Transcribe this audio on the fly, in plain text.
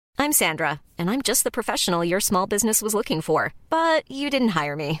I'm Sandra, and I'm just the professional your small business was looking for. But you didn't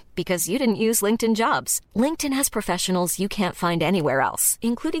hire me because you didn't use LinkedIn Jobs. LinkedIn has professionals you can't find anywhere else,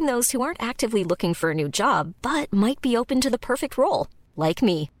 including those who aren't actively looking for a new job, but might be open to the perfect role, like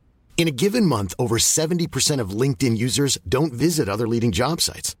me. In a given month, over 70% of LinkedIn users don't visit other leading job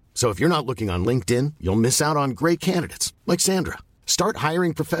sites. So if you're not looking on LinkedIn, you'll miss out on great candidates like Sandra. Start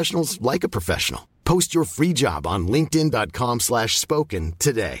hiring professionals like a professional. Post your free job on linkedin.com/spoken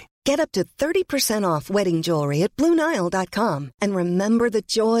today. Get up to 30% off wedding jewelry at BlueNile.com and remember the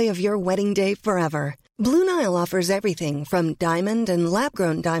joy of your wedding day forever. Blue Nile offers everything from diamond and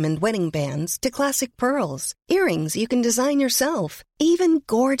lab-grown diamond wedding bands to classic pearls, earrings you can design yourself, even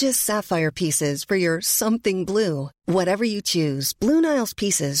gorgeous sapphire pieces for your something blue. Whatever you choose, Blue Nile's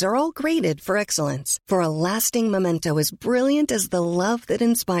pieces are all graded for excellence, for a lasting memento as brilliant as the love that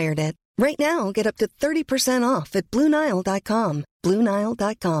inspired it. Right now, get up to 30% off at BlueNile.com.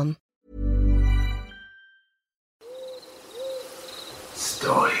 BlueNile.com.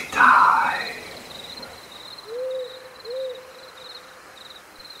 Story time.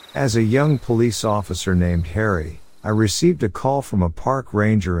 As a young police officer named Harry, I received a call from a park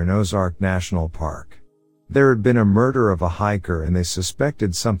ranger in Ozark National Park. There had been a murder of a hiker and they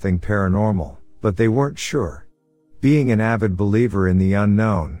suspected something paranormal, but they weren't sure. Being an avid believer in the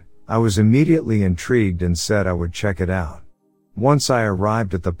unknown, I was immediately intrigued and said I would check it out. Once I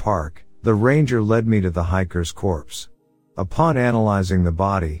arrived at the park, the ranger led me to the hiker's corpse. Upon analyzing the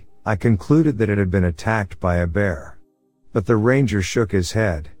body, I concluded that it had been attacked by a bear. But the ranger shook his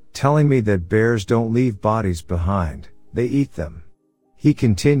head, telling me that bears don't leave bodies behind, they eat them. He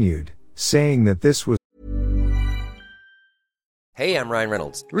continued, saying that this was Hey, I'm Ryan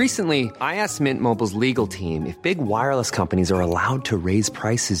Reynolds. Recently, I asked Mint Mobile's legal team if big wireless companies are allowed to raise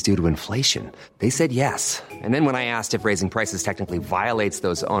prices due to inflation. They said yes. And then when I asked if raising prices technically violates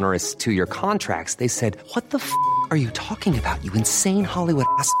those onerous 2-year contracts, they said, "What the f*** are you talking about, you insane Hollywood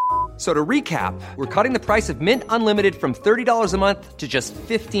ass?" So to recap, we're cutting the price of Mint Unlimited from $30 a month to just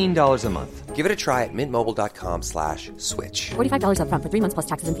 $15 a month. Give it a try at mintmobile.com/switch. $45 up front for 3 months plus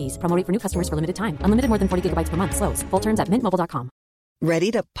taxes and fees. Promo rate for new customers for limited time. Unlimited more than 40 gigabytes per month. Slows full terms at mintmobile.com.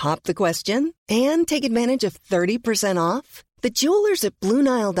 Ready to pop the question and take advantage of 30% off? The jewelers at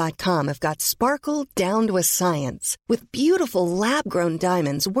BlueNile.com have got sparkle down to a science with beautiful lab-grown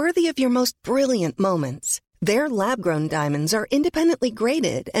diamonds worthy of your most brilliant moments. Their lab-grown diamonds are independently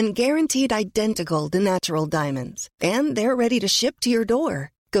graded and guaranteed identical to natural diamonds. And they're ready to ship to your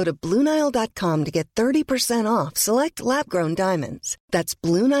door. Go to BlueNile.com to get 30% off select lab-grown diamonds. That's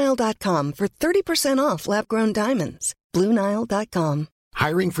BlueNile.com for 30% off lab-grown diamonds. BlueNile.com.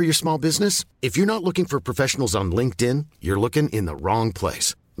 Hiring for your small business? If you're not looking for professionals on LinkedIn, you're looking in the wrong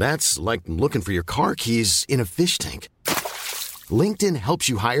place. That's like looking for your car keys in a fish tank. LinkedIn helps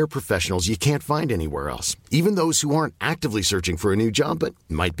you hire professionals you can't find anywhere else, even those who aren't actively searching for a new job but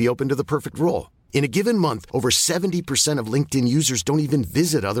might be open to the perfect role. In a given month, over 70% of LinkedIn users don't even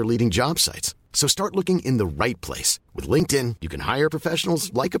visit other leading job sites. So start looking in the right place. With LinkedIn, you can hire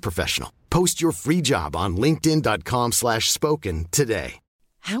professionals like a professional. Post your free job on linkedin.com/spoken today.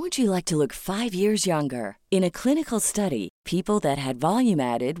 How would you like to look 5 years younger? In a clinical study, people that had volume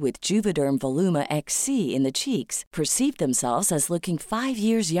added with Juvederm Voluma XC in the cheeks perceived themselves as looking 5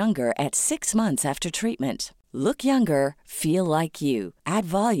 years younger at 6 months after treatment. Look younger, feel like you. Add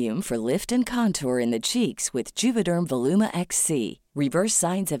volume for lift and contour in the cheeks with Juvederm Voluma XC. Reverse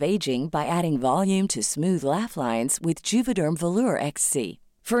signs of aging by adding volume to smooth laugh lines with Juvederm Volure XC.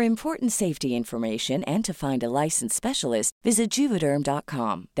 For important safety information and to find a licensed specialist, visit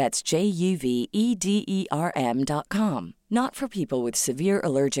Juvederm.com. That's JUVEDERM.com. Not for people with severe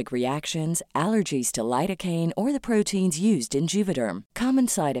allergic reactions, allergies to lidocaine, or the proteins used in Juvederm. Common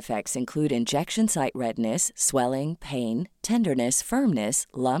side effects include injection site redness, swelling, pain, tenderness, firmness,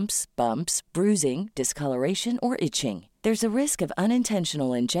 lumps, bumps, bruising, discoloration, or itching. There's a risk of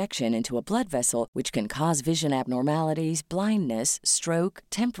unintentional injection into a blood vessel, which can cause vision abnormalities, blindness, stroke,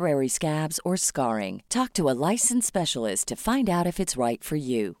 temporary scabs, or scarring. Talk to a licensed specialist to find out if it's right for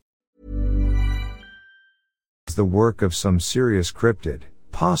you. The work of some serious cryptid,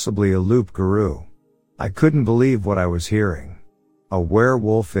 possibly a loup-garou. I couldn't believe what I was hearing. A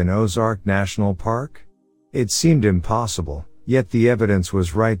werewolf in Ozark National Park? It seemed impossible, yet the evidence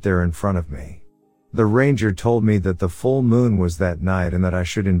was right there in front of me. The ranger told me that the full moon was that night and that I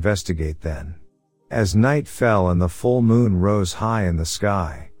should investigate then. As night fell and the full moon rose high in the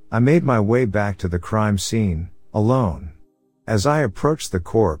sky, I made my way back to the crime scene, alone. As I approached the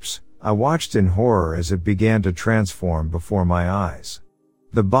corpse, I watched in horror as it began to transform before my eyes.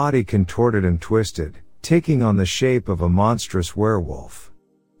 The body contorted and twisted, taking on the shape of a monstrous werewolf.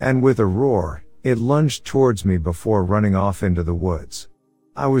 And with a roar, it lunged towards me before running off into the woods.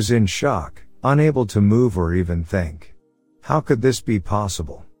 I was in shock, unable to move or even think. How could this be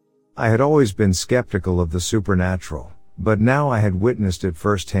possible? I had always been skeptical of the supernatural, but now I had witnessed it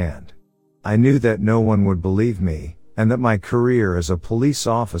firsthand. I knew that no one would believe me, and that my career as a police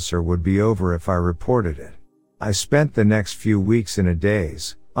officer would be over if I reported it. I spent the next few weeks in a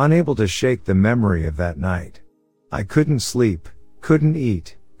daze, unable to shake the memory of that night. I couldn't sleep, couldn't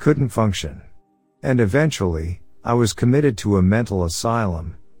eat, couldn't function. And eventually, I was committed to a mental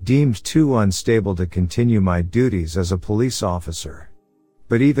asylum, deemed too unstable to continue my duties as a police officer.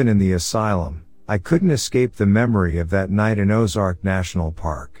 But even in the asylum, I couldn't escape the memory of that night in Ozark National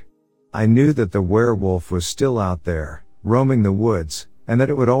Park. I knew that the werewolf was still out there, roaming the woods, and that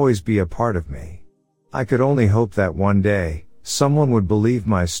it would always be a part of me. I could only hope that one day, someone would believe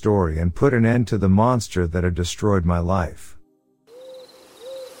my story and put an end to the monster that had destroyed my life.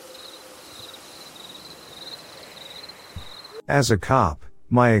 As a cop,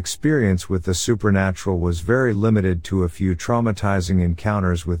 my experience with the supernatural was very limited to a few traumatizing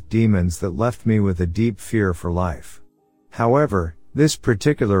encounters with demons that left me with a deep fear for life. However, this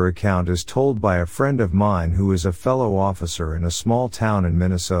particular account is told by a friend of mine who is a fellow officer in a small town in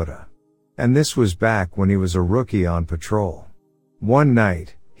Minnesota. And this was back when he was a rookie on patrol. One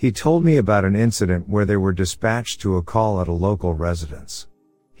night, he told me about an incident where they were dispatched to a call at a local residence.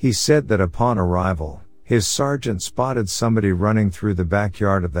 He said that upon arrival, his sergeant spotted somebody running through the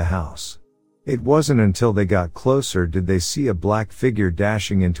backyard of the house. It wasn't until they got closer did they see a black figure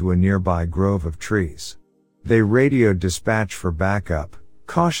dashing into a nearby grove of trees. They radioed dispatch for backup,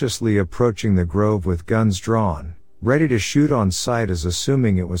 cautiously approaching the grove with guns drawn, ready to shoot on sight as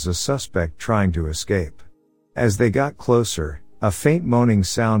assuming it was a suspect trying to escape. As they got closer, a faint moaning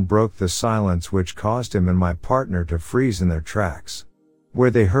sound broke the silence which caused him and my partner to freeze in their tracks,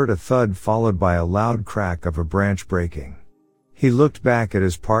 where they heard a thud followed by a loud crack of a branch breaking. He looked back at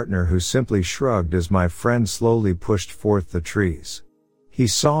his partner who simply shrugged as my friend slowly pushed forth the trees. He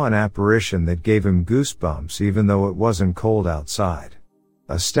saw an apparition that gave him goosebumps even though it wasn't cold outside.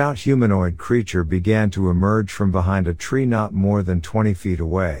 A stout humanoid creature began to emerge from behind a tree not more than 20 feet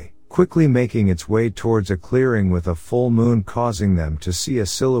away, quickly making its way towards a clearing with a full moon causing them to see a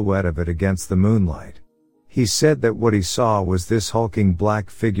silhouette of it against the moonlight. He said that what he saw was this hulking black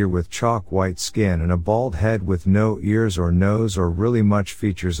figure with chalk white skin and a bald head with no ears or nose or really much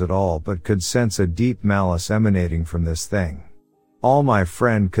features at all, but could sense a deep malice emanating from this thing. All my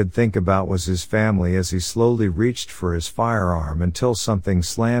friend could think about was his family as he slowly reached for his firearm until something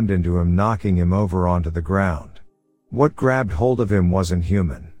slammed into him, knocking him over onto the ground. What grabbed hold of him wasn't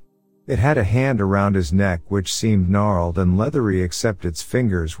human. It had a hand around his neck which seemed gnarled and leathery, except its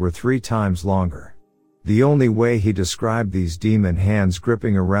fingers were 3 times longer. The only way he described these demon hands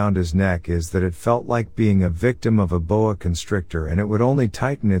gripping around his neck is that it felt like being a victim of a boa constrictor, and it would only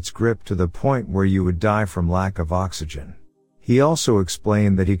tighten its grip to the point where you would die from lack of oxygen. He also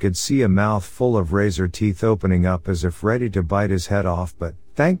explained that he could see a mouth full of razor teeth opening up as if ready to bite his head off, but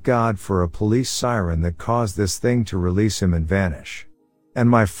thank God for a police siren that caused this thing to release him and vanish. And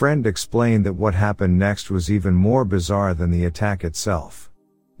my friend explained that what happened next was even more bizarre than the attack itself.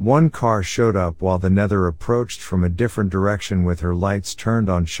 One car showed up while the nether approached from a different direction with her lights turned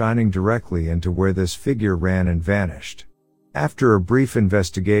on, shining directly into where this figure ran and vanished. After a brief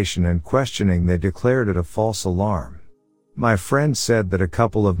investigation and questioning, they declared it a false alarm. My friend said that a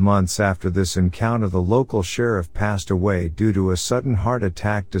couple of months after this encounter the local sheriff passed away due to a sudden heart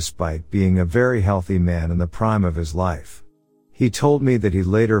attack despite being a very healthy man in the prime of his life. He told me that he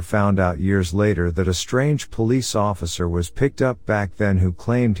later found out years later that a strange police officer was picked up back then who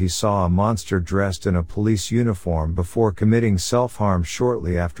claimed he saw a monster dressed in a police uniform before committing self-harm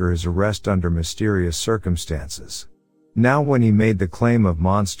shortly after his arrest under mysterious circumstances. Now when he made the claim of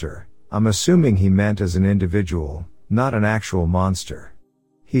monster, I'm assuming he meant as an individual, not an actual monster.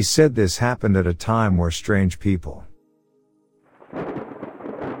 He said this happened at a time where strange people.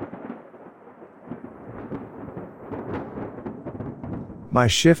 My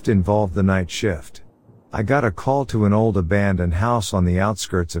shift involved the night shift. I got a call to an old abandoned house on the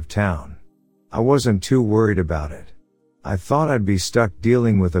outskirts of town. I wasn't too worried about it. I thought I'd be stuck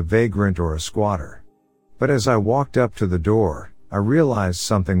dealing with a vagrant or a squatter. But as I walked up to the door, I realized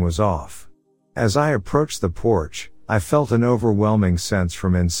something was off. As I approached the porch, I felt an overwhelming sense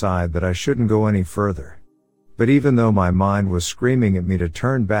from inside that I shouldn't go any further. But even though my mind was screaming at me to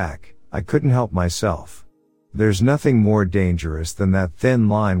turn back, I couldn't help myself. There's nothing more dangerous than that thin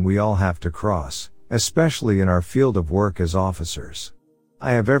line we all have to cross, especially in our field of work as officers.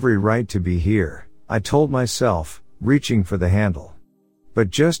 I have every right to be here, I told myself, reaching for the handle. But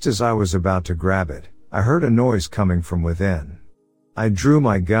just as I was about to grab it, I heard a noise coming from within. I drew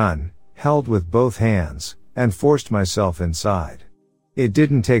my gun, held with both hands, and forced myself inside. It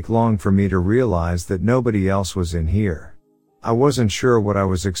didn't take long for me to realize that nobody else was in here. I wasn't sure what I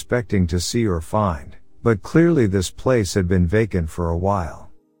was expecting to see or find, but clearly this place had been vacant for a while.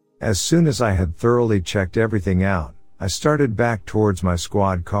 As soon as I had thoroughly checked everything out, I started back towards my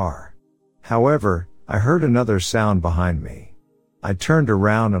squad car. However, I heard another sound behind me. I turned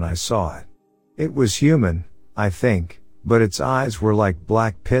around and I saw it. It was human, I think, but its eyes were like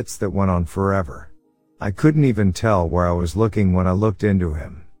black pits that went on forever. I couldn't even tell where I was looking when I looked into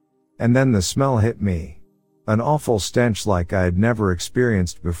him. And then the smell hit me. An awful stench like I had never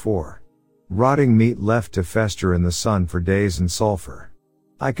experienced before. Rotting meat left to fester in the sun for days and sulfur.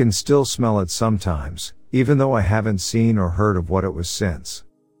 I can still smell it sometimes, even though I haven't seen or heard of what it was since.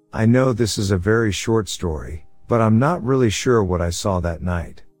 I know this is a very short story, but I'm not really sure what I saw that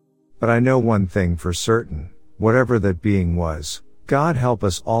night. But I know one thing for certain, whatever that being was, God help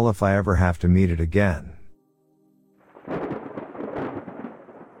us all if I ever have to meet it again.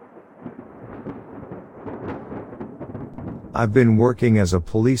 I've been working as a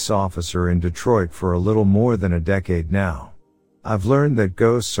police officer in Detroit for a little more than a decade now. I've learned that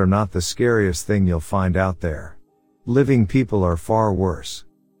ghosts are not the scariest thing you'll find out there. Living people are far worse.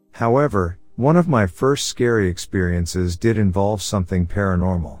 However, one of my first scary experiences did involve something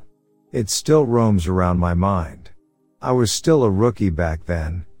paranormal. It still roams around my mind. I was still a rookie back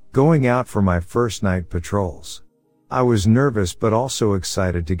then, going out for my first night patrols. I was nervous but also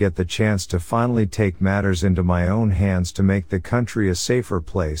excited to get the chance to finally take matters into my own hands to make the country a safer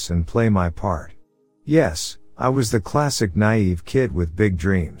place and play my part. Yes, I was the classic naive kid with big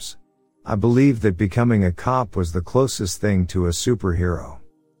dreams. I believed that becoming a cop was the closest thing to a superhero.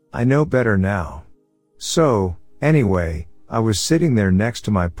 I know better now. So, anyway, I was sitting there next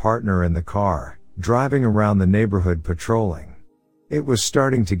to my partner in the car, driving around the neighborhood patrolling. It was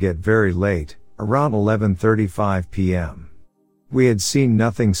starting to get very late, around 11:35 p.m. We had seen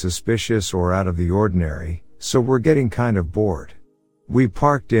nothing suspicious or out of the ordinary, so we're getting kind of bored. We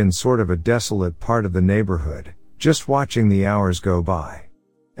parked in sort of a desolate part of the neighborhood, just watching the hours go by.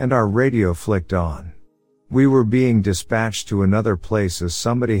 And our radio flicked on. We were being dispatched to another place as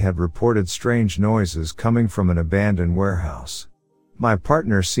somebody had reported strange noises coming from an abandoned warehouse. My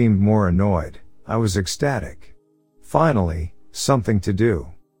partner seemed more annoyed. I was ecstatic. Finally, something to do.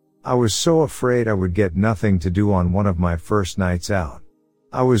 I was so afraid I would get nothing to do on one of my first nights out.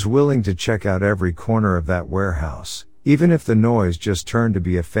 I was willing to check out every corner of that warehouse, even if the noise just turned to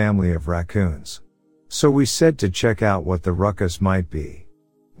be a family of raccoons. So we said to check out what the ruckus might be.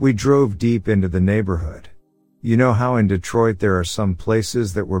 We drove deep into the neighborhood. You know how in Detroit there are some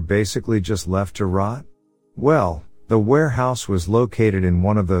places that were basically just left to rot? Well, the warehouse was located in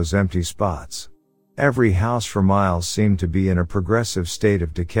one of those empty spots. Every house for miles seemed to be in a progressive state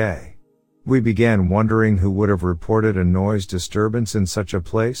of decay. We began wondering who would have reported a noise disturbance in such a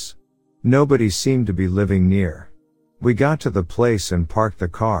place. Nobody seemed to be living near. We got to the place and parked the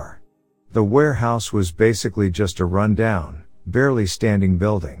car. The warehouse was basically just a rundown, barely standing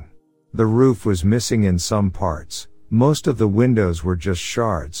building. The roof was missing in some parts, most of the windows were just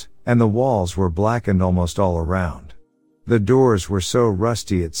shards, and the walls were blackened almost all around. The doors were so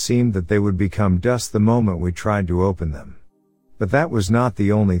rusty it seemed that they would become dust the moment we tried to open them. But that was not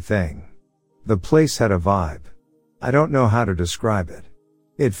the only thing. The place had a vibe. I don't know how to describe it.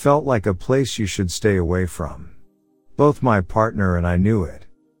 It felt like a place you should stay away from. Both my partner and I knew it.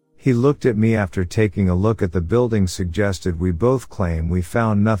 He looked at me after taking a look at the building, suggested we both claim we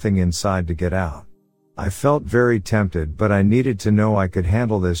found nothing inside to get out. I felt very tempted, but I needed to know I could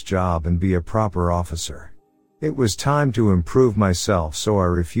handle this job and be a proper officer. It was time to improve myself, so I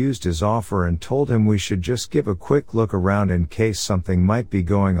refused his offer and told him we should just give a quick look around in case something might be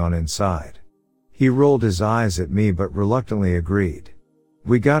going on inside. He rolled his eyes at me but reluctantly agreed.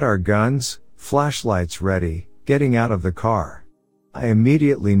 We got our guns, flashlights ready, getting out of the car. I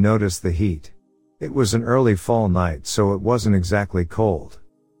immediately noticed the heat. It was an early fall night, so it wasn't exactly cold.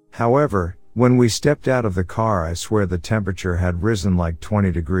 However, when we stepped out of the car, I swear the temperature had risen like 20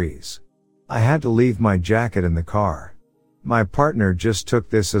 degrees. I had to leave my jacket in the car. My partner just took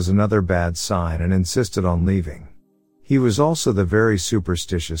this as another bad sign and insisted on leaving. He was also the very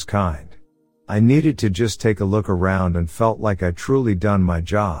superstitious kind. I needed to just take a look around and felt like I truly done my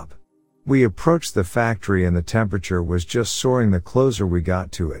job. We approached the factory and the temperature was just soaring the closer we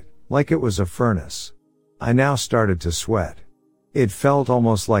got to it, like it was a furnace. I now started to sweat. It felt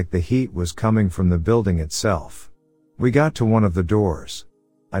almost like the heat was coming from the building itself. We got to one of the doors.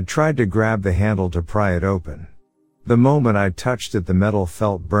 I tried to grab the handle to pry it open. The moment I touched it, the metal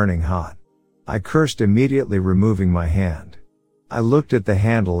felt burning hot. I cursed, immediately removing my hand. I looked at the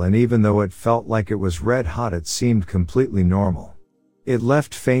handle, and even though it felt like it was red hot, it seemed completely normal. It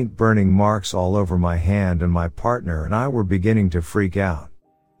left faint burning marks all over my hand, and my partner and I were beginning to freak out.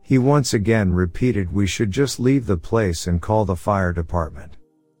 He once again repeated we should just leave the place and call the fire department.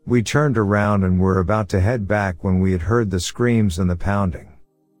 We turned around and were about to head back when we had heard the screams and the pounding.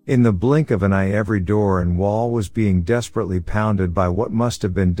 In the blink of an eye, every door and wall was being desperately pounded by what must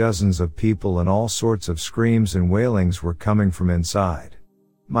have been dozens of people, and all sorts of screams and wailings were coming from inside.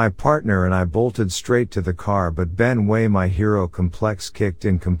 My partner and I bolted straight to the car, but Ben Way, my hero complex kicked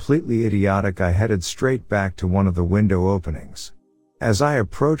in. Completely idiotic, I headed straight back to one of the window openings. As I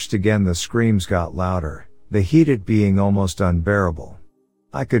approached again, the screams got louder, the heat it being almost unbearable.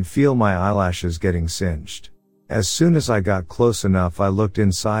 I could feel my eyelashes getting singed. As soon as I got close enough, I looked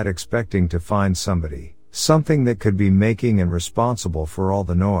inside, expecting to find something that could be making and responsible for all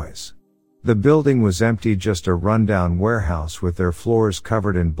the noise. The building was empty, just a rundown warehouse with their floors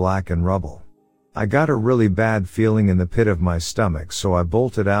covered in black and rubble. I got a really bad feeling in the pit of my stomach, so I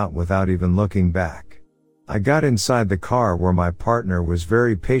bolted out without even looking back. I got inside the car, where my partner was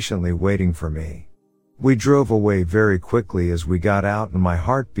very patiently waiting for me. We drove away very quickly as we got out, and my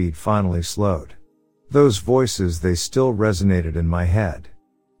heartbeat finally slowed. Those voices, they still resonated in my head.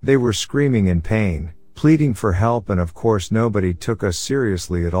 They were screaming in pain, pleading for help, and of course nobody took us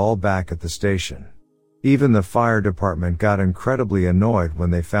seriously at all back at the station. Even the fire department got incredibly annoyed when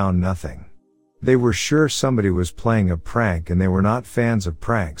they found nothing. They were sure somebody was playing a prank, and they were not fans of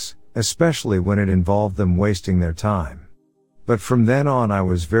pranks, especially when it involved them wasting their time. But from then on, I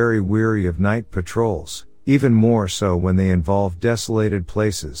was very weary of night patrols, even more so when they involved desolated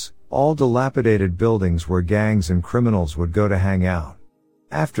places, all dilapidated buildings where gangs and criminals would go to hang out.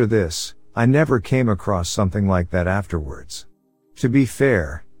 After this, I never came across something like that afterwards. To be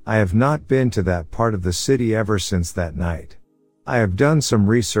fair, I have not been to that part of the city ever since that night. I have done some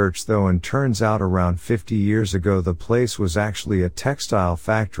research though, and turns out around 50 years ago the place was actually a textile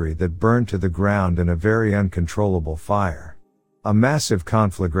factory that burned to the ground in a very uncontrollable fire. A massive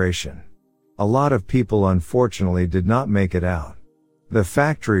conflagration. A lot of people unfortunately did not make it out. The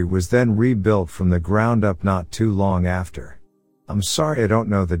factory was then rebuilt from the ground up not too long after. I'm sorry I don't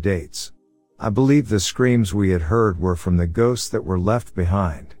know the dates. I believe the screams we had heard were from the ghosts that were left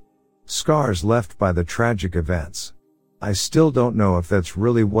behind. Scars left by the tragic events. I still don't know if that's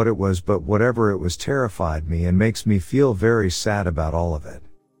really what it was, but whatever it was terrified me and makes me feel very sad about all of it.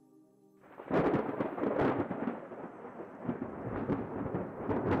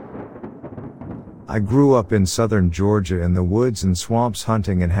 I grew up in southern Georgia in the woods and swamps,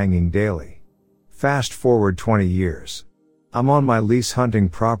 hunting and hanging daily. Fast forward 20 years. I'm on my lease hunting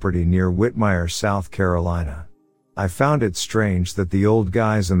property near Whitmire, South Carolina. I found it strange that the old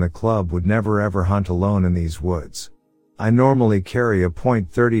guys in the club would never ever hunt alone in these woods. I normally carry a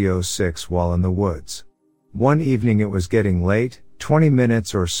 .30-06 while in the woods. One evening it was getting late, 20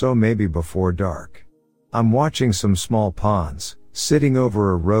 minutes or so maybe before dark. I'm watching some small ponds, sitting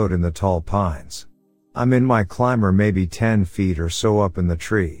over a road in the tall pines. I'm in my climber, maybe 10 feet or so up in the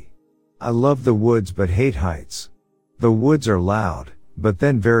tree. I love the woods but hate heights. The woods are loud, but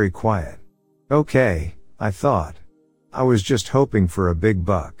then very quiet. Okay, I thought. I was just hoping for a big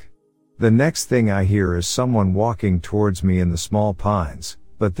buck. The next thing I hear is someone walking towards me in the small pines,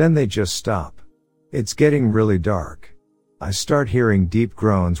 but then they just stop. It's getting really dark. I start hearing deep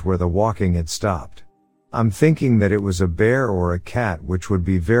groans where the walking had stopped. I'm thinking that it was a bear or a cat, which would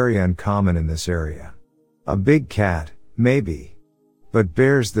be very uncommon in this area. A big cat, maybe. But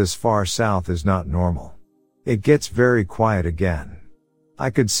bears this far south is not normal. It gets very quiet again. I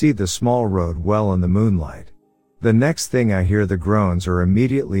could see the small road well in the moonlight. The next thing I hear, the groans are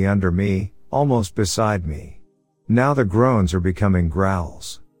immediately under me, almost beside me. Now the groans are becoming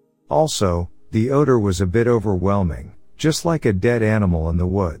growls. Also, the odor was a bit overwhelming, just like a dead animal in the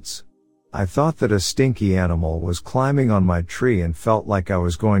woods. I thought that a stinky animal was climbing on my tree and felt like I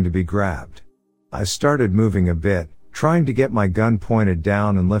was going to be grabbed. I started moving a bit, trying to get my gun pointed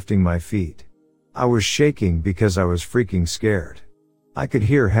down and lifting my feet. I was shaking because I was freaking scared. I could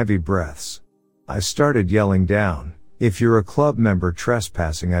hear heavy breaths. I started yelling down, "If you're a club member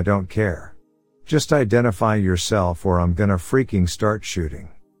trespassing, I don't care. Just identify yourself or I'm gonna freaking start shooting."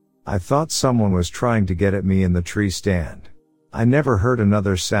 I thought someone was trying to get at me in the tree stand. I never heard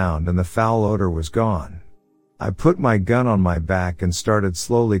another sound and the foul odor was gone. I put my gun on my back and started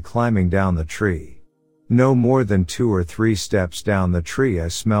slowly climbing down the tree. No more than 2 or 3 steps down the tree I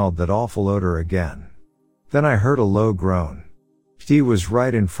smelled that awful odor again. Then I heard a low groan. He was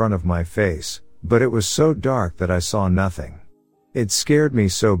right in front of my face, but it was so dark that I saw nothing. It scared me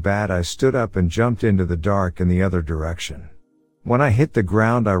so bad I stood up and jumped into the dark in the other direction. When I hit the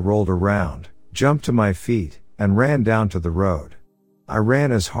ground I rolled around, jumped to my feet, and ran down to the road. I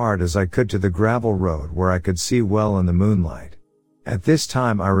ran as hard as I could to the gravel road where I could see well in the moonlight. At this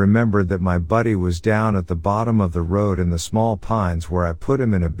time I remembered that my buddy was down at the bottom of the road in the small pines where I put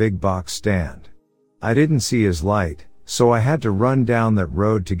him in a big box stand. I didn't see his light, so I had to run down that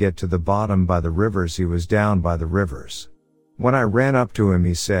road to get to the bottom by the rivers. He was down by the rivers. When I ran up to him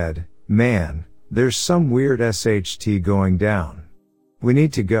he said, "Man, there's some weird SHT going down. We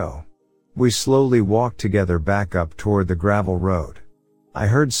need to go." We slowly walked together back up toward the gravel road. I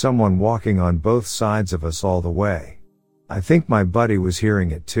heard someone walking on both sides of us all the way. I think my buddy was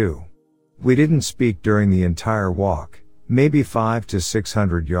hearing it too. We didn't speak during the entire walk, maybe 500 to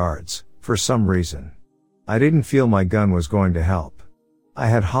 600 yards, for some reason. I didn't feel my gun was going to help. I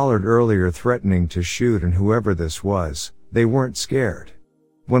had hollered earlier threatening to shoot, and whoever this was, they weren't scared.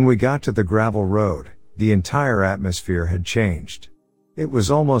 When we got to the gravel road, the entire atmosphere had changed. It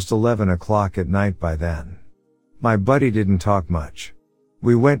was almost 11 o'clock at night by then. My buddy didn't talk much.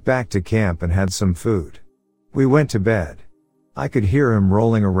 We went back to camp and had some food. We went to bed. I could hear him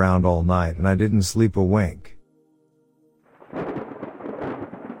rolling around all night and I didn't sleep a wink.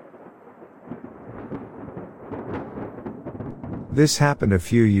 This happened a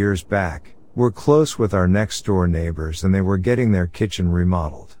few years back. We're close with our next door neighbors and they were getting their kitchen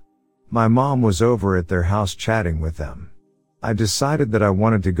remodeled. My mom was over at their house chatting with them. I decided that I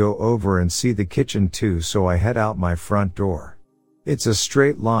wanted to go over and see the kitchen too, so I head out my front door. It's a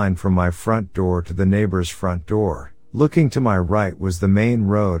straight line from my front door to the neighbor's front door. Looking to my right was the main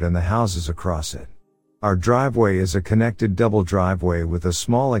road and the houses across it. Our driveway is a connected double driveway with a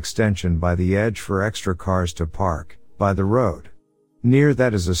small extension by the edge for extra cars to park, by the road. Near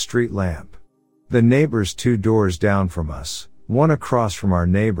that is a street lamp. The neighbors 2 doors down from us, one across from our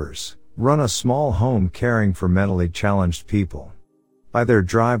neighbors, run a small home caring for mentally challenged people. By their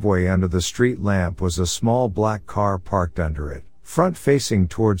driveway under the street lamp was a small black car parked under it, front facing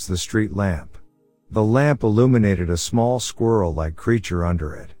towards the street lamp. The lamp illuminated a small squirrel-like creature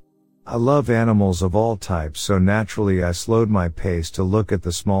under it. I love animals of all types, so naturally I slowed my pace to look at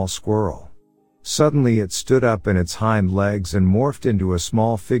the small squirrel. Suddenly it stood up in its hind legs and morphed into a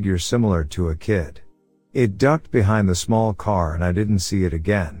small figure similar to a kid. It ducked behind the small car and I didn't see it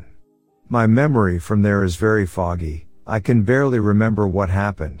again. My memory from there is very foggy. I can barely remember what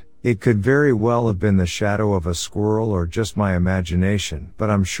happened. It could very well have been the shadow of a squirrel or just my imagination, but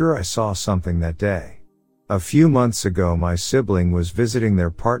I'm sure I saw something that day. A few months ago my sibling was visiting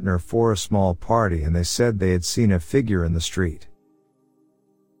their partner for a small party and they said they had seen a figure in the street.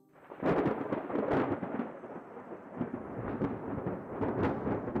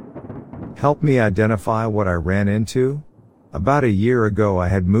 Help me identify what I ran into? About a year ago I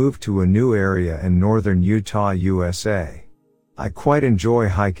had moved to a new area in northern Utah, USA. I quite enjoy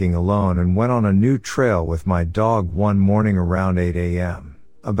hiking alone and went on a new trail with my dog one morning around 8 a.m.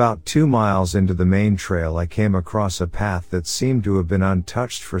 About 2 miles into the main trail I came across a path that seemed to have been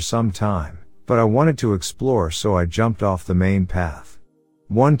untouched for some time, but I wanted to explore, so I jumped off the main path.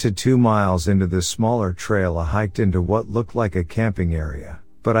 1 to 2 miles into this smaller trail I hiked into what looked like a camping area,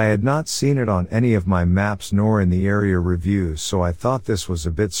 but I had not seen it on any of my maps nor in the area reviews, so I thought this was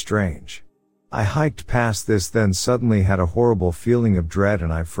a bit strange. I hiked past this, then suddenly had a horrible feeling of dread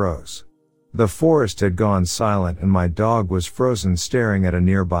and I froze. The forest had gone silent and my dog was frozen staring at a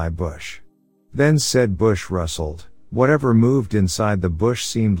nearby bush. Then said bush rustled. Whatever moved inside the bush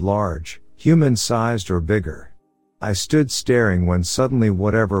seemed large, human-sized or bigger. I stood staring when suddenly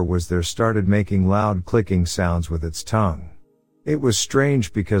whatever was there started making loud clicking sounds with its tongue. It was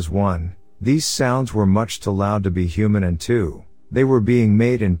strange because 1, these sounds were much too loud to be human, and 2, they were being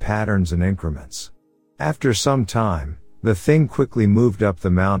made in patterns and increments. After some time, the thing quickly moved up the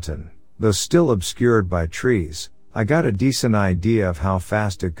mountain. Though still obscured by trees, I got a decent idea of how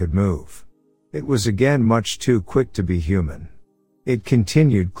fast it could move. It was again much too quick to be human. It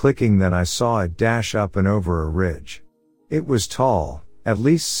continued clicking, then I saw it dash up and over a ridge. It was tall, at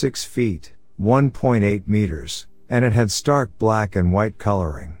least 6 feet, 1.8 meters, and it had stark black and white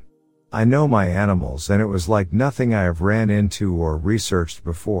coloring. I know my animals and it was like nothing I have ran into or researched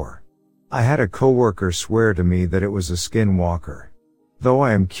before. I had a coworker swear to me that it was a skinwalker. Though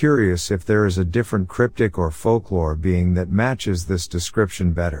I am curious if there is a different cryptic or folklore being that matches this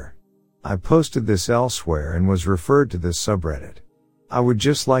description better. I posted this elsewhere and was referred to this subreddit. I would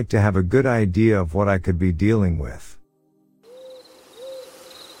just like to have a good idea of what I could be dealing with.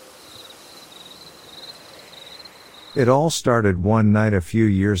 It all started one night a few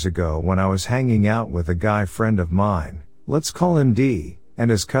years ago when I was hanging out with a guy friend of mine, let's call him D,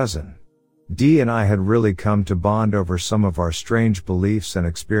 and his cousin. D and I had really come to bond over some of our strange beliefs and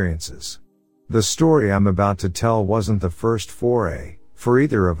experiences. The story I'm about to tell wasn't the first foray, for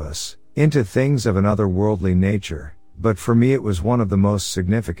either of us, into things of an otherworldly nature, but for me it was one of the most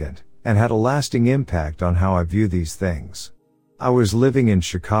significant, and had a lasting impact on how I view these things. I was living in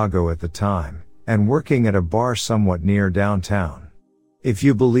Chicago at the time, and working at a bar somewhat near downtown. If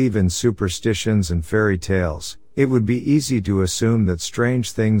you believe in superstitions and fairy tales, it would be easy to assume that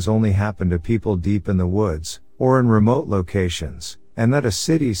strange things only happen to people deep in the woods, or in remote locations, and that a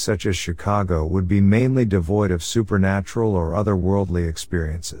city such as Chicago would be mainly devoid of supernatural or otherworldly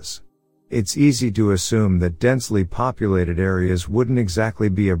experiences. It's easy to assume that densely populated areas wouldn't exactly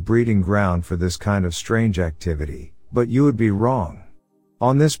be a breeding ground for this kind of strange activity, but you would be wrong.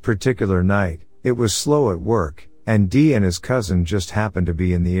 On this particular night, it was slow at work, and D and his cousin just happened to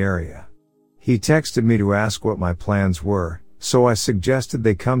be in the area. He texted me to ask what my plans were, so I suggested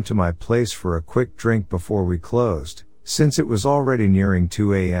they come to my place for a quick drink before we closed, since it was already nearing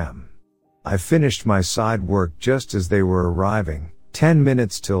 2 a.m. I finished my side work just as they were arriving, 10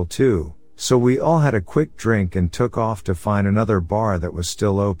 minutes till 2, so we all had a quick drink and took off to find another bar that was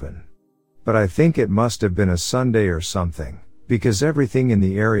still open. But I think it must have been a Sunday or something, because everything in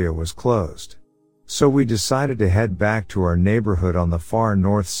the area was closed. So we decided to head back to our neighborhood on the far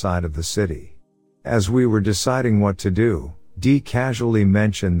north side of the city. As we were deciding what to do, D casually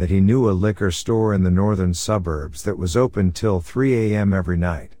mentioned that he knew a liquor store in the northern suburbs that was open till 3 a.m. every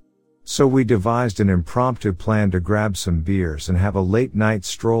night. So we devised an impromptu plan to grab some beers and have a late night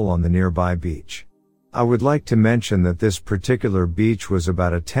stroll on the nearby beach. I would like to mention that this particular beach was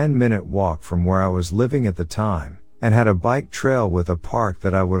about a 10-minute walk from where I was living at the time, and had a bike trail with a park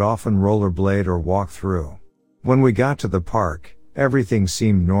that I would often rollerblade or walk through. When we got to the park, everything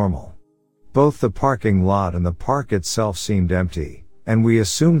seemed normal. Both the parking lot and the park itself seemed empty, and we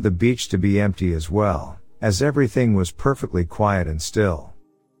assumed the beach to be empty as well, as everything was perfectly quiet and still.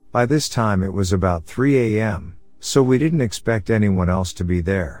 By this time it was about 3 a.m., so we didn't expect anyone else to be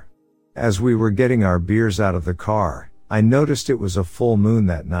there. As we were getting our beers out of the car, I noticed it was a full moon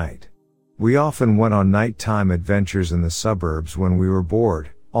that night. We often went on nighttime adventures in the suburbs when we were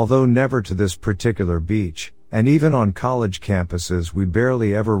bored, although never to this particular beach, and even on college campuses we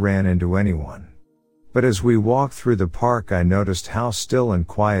barely ever ran into anyone. But as we walked through the park I noticed how still and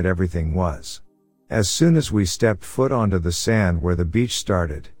quiet everything was. As soon as we stepped foot onto the sand where the beach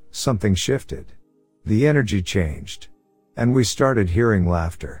started, something shifted. The energy changed. And we started hearing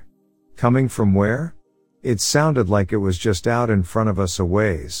laughter. Coming from where? It sounded like it was just out in front of us a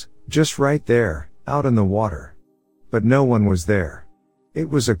ways, just right there, out in the water. But no one was there. It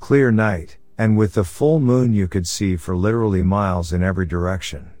was a clear night, and with the full moon you could see for literally miles in every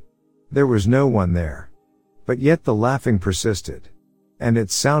direction. There was no one there. But yet the laughing persisted. And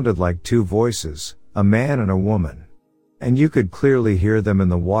it sounded like two voices, a man and a woman. And you could clearly hear them in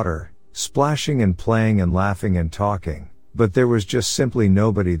the water, splashing and playing and laughing and talking, but there was just simply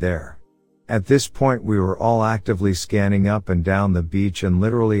nobody there. At this point we were all actively scanning up and down the beach and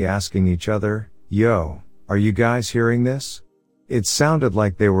literally asking each other, "Yo, are you guys hearing this?" It sounded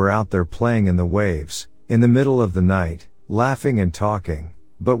like they were out there playing in the waves, in the middle of the night, laughing and talking,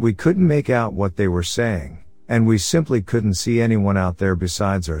 but we couldn't make out what they were saying, and we simply couldn't see anyone out there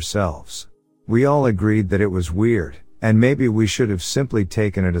besides ourselves. We all agreed that it was weird, and maybe we should have simply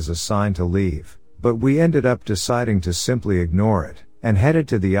taken it as a sign to leave, but we ended up deciding to simply ignore it, and headed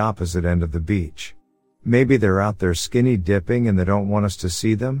to the opposite end of the beach. Maybe they're out there skinny dipping and they don't want us to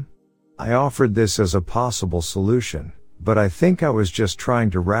see them? I offered this as a possible solution, but I think I was just trying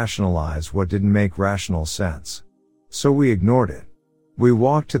to rationalize what didn't make rational sense. So we ignored it. We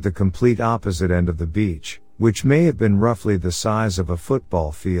walked to the complete opposite end of the beach, which may have been roughly the size of a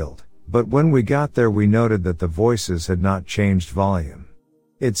football field, but when we got there we noted that the voices had not changed volume.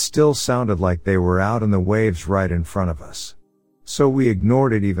 It still sounded like they were out in the waves right in front of us. So we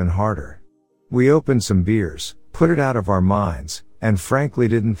ignored it even harder. We opened some beers, put it out of our minds, and frankly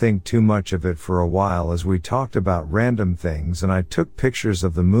didn't think too much of it for a while as we talked about random things and I took pictures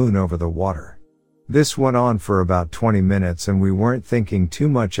of the moon over the water. This went on for about 20 minutes and we weren't thinking too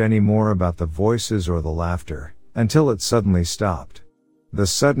much anymore about the voices or the laughter, until it suddenly stopped. The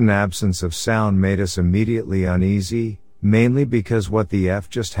sudden absence of sound made us immediately uneasy, mainly because what the F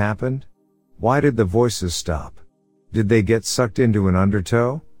just happened? Why did the voices stop? Did they get sucked into an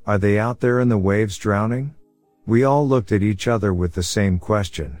undertow? Are they out there in the waves drowning? We all looked at each other with the same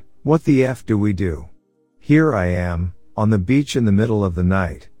question. What the F do we do? Here I am, on the beach in the middle of the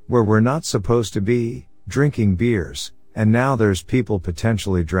night, where we're not supposed to be, drinking beers, and now there's people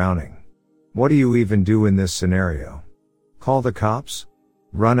potentially drowning. What do you even do in this scenario? Call the cops?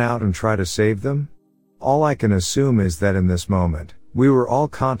 Run out and try to save them? All I can assume is that in this moment, we were all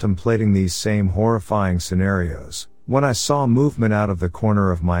contemplating these same horrifying scenarios, when I saw movement out of the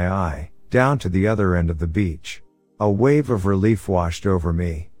corner of my eye, down to the other end of the beach. A wave of relief washed over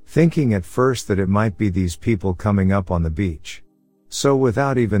me, thinking at first that it might be these people coming up on the beach. So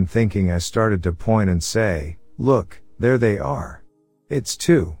without even thinking I started to point and say, "Look, there they are. It's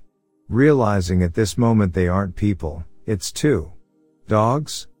two." Realizing at this moment they aren't people, it's two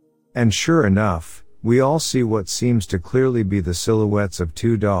dogs? And sure enough, we all see what seems to clearly be the silhouettes of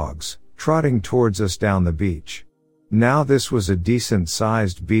two dogs, trotting towards us down the beach. Now this was a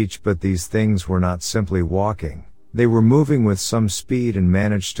decent-sized beach, but these things were not simply walking. They were moving with some speed and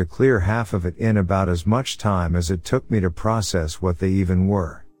managed to clear half of it in about as much time as it took me to process what they even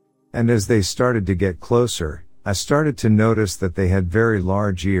were. And as they started to get closer, I started to notice that they had very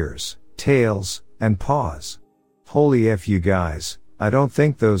large ears, tails, and paws. "Holy F you guys, I don't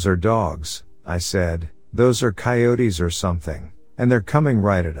think those are dogs," I said. "Those are coyotes or something, and they're coming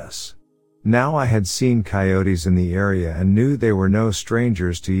right at us." Now I had seen coyotes in the area and knew they were no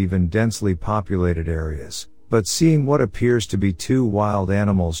strangers to even densely populated areas, but seeing what appears to be two wild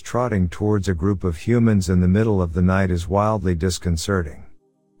animals trotting towards a group of humans in the middle of the night is wildly disconcerting.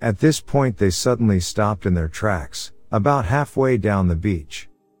 At this point they suddenly stopped in their tracks, about halfway down the beach.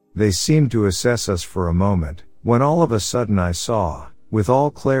 They seemed to assess us for a moment, when all of a sudden I saw, with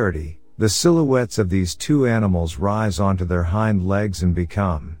all clarity, the silhouettes of these two animals rise onto their hind legs and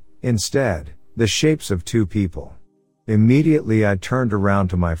become, instead, the shapes of two people. Immediately I turned around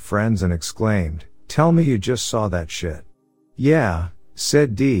to my friends and exclaimed, "Tell me you just saw that shit." "Yeah,"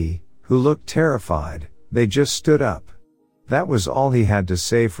 said D, who looked terrified, "they just stood up." That was all he had to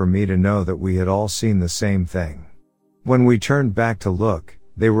say for me to know that we had all seen the same thing. When we turned back to look,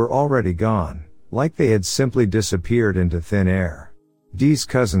 they were already gone, like they had simply disappeared into thin air. Dee's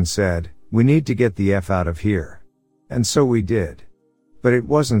cousin said, "We need to get the F out of here." And so we did. But it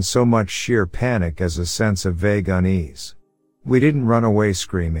wasn't so much sheer panic as a sense of vague unease. We didn't run away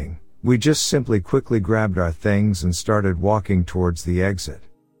screaming, we just simply quickly grabbed our things and started walking towards the exit.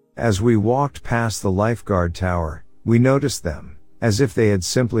 As we walked past the lifeguard tower, we noticed them, as if they had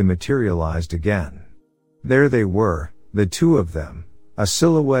simply materialized again. There they were, the two of them, a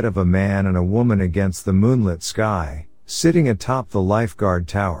silhouette of a man and a woman against the moonlit sky, sitting atop the lifeguard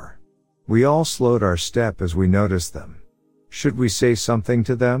tower. We all slowed our step as we noticed them. "Should we say something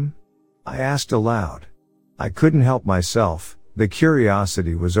to them?" I asked aloud. I couldn't help myself, the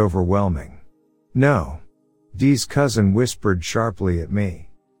curiosity was overwhelming. "No." Dee's cousin whispered sharply at me.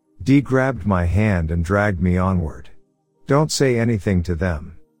 Dee grabbed my hand and dragged me onward. "Don't say anything to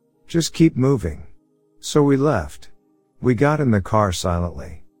them. Just keep moving." So we left. We got in the car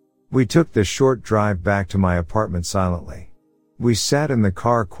silently. We took the short drive back to my apartment silently. We sat in the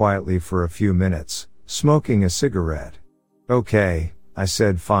car quietly for a few minutes, smoking a cigarette. "Okay," I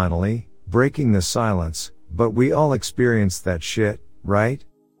said finally, breaking the silence, "but we all experienced that shit, right?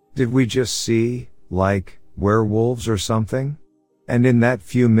 Did we just see, like, werewolves or something?" And in that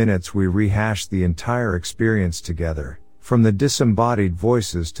few minutes we rehashed the entire experience together, from the disembodied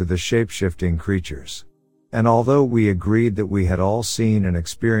voices to the shape-shifting creatures. And although we agreed that we had all seen and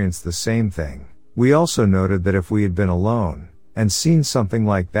experienced the same thing, we also noted that if we had been alone, and seen something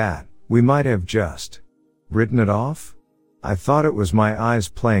like that, we might have just written it off? "I thought it was my eyes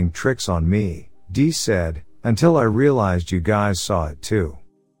playing tricks on me," Dee said, "until I realized you guys saw it too."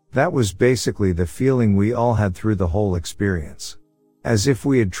 That was basically the feeling we all had through the whole experience. As if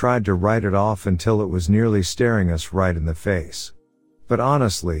we had tried to write it off until it was nearly staring us right in the face. But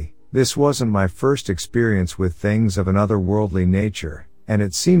honestly, this wasn't my first experience with things of an otherworldly nature, and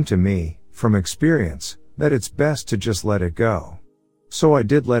it seemed to me, from experience, that it's best to just let it go. So I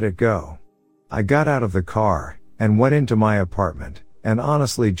did let it go. I got out of the car, and went into my apartment, and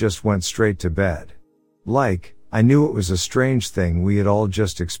honestly just went straight to bed. I knew it was a strange thing we had all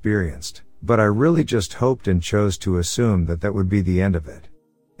just experienced, but I really just hoped and chose to assume that that would be the end of it.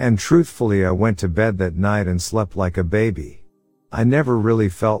 And truthfully, I went to bed that night and slept like a baby. I never really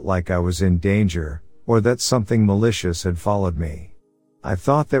felt like I was in danger, or that something malicious had followed me. I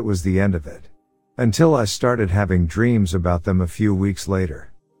thought that was the end of it. Until I started having dreams about them a few weeks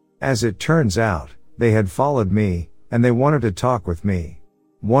later. As it turns out, they had followed me, and they wanted to talk with me.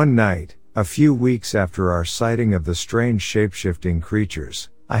 One night, a few weeks after our sighting of the strange shape-shifting creatures,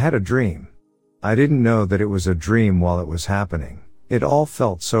 I had a dream. I didn't know that it was a dream while it was happening. It all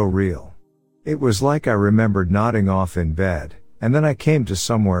felt so real. It was like I remembered nodding off in bed, and then I came to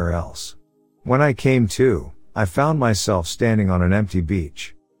somewhere else. When I came to, I found myself standing on an empty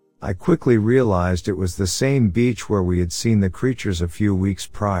beach. I quickly realized it was the same beach where we had seen the creatures a few weeks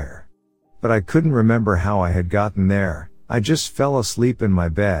prior. But I couldn't remember how I had gotten there. I just fell asleep in my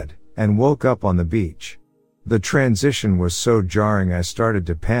bed, and woke up on the beach. The transition was so jarring I started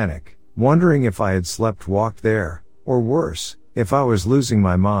to panic, wondering if I had walked there, or worse, if I was losing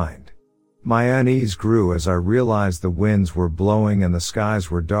my mind. My unease grew as I realized the winds were blowing and the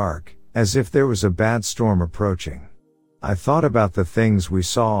skies were dark, as if there was a bad storm approaching. I thought about the things we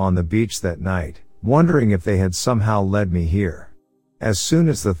saw on the beach that night, wondering if they had somehow led me here. As soon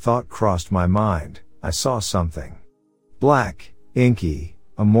as the thought crossed my mind, I saw something. Black, inky,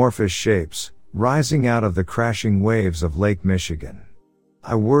 amorphous shapes, rising out of the crashing waves of Lake Michigan.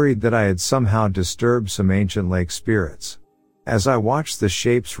 I worried that I had somehow disturbed some ancient lake spirits. As I watched the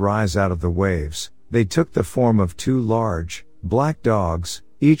shapes rise out of the waves, they took the form of two large, black dogs,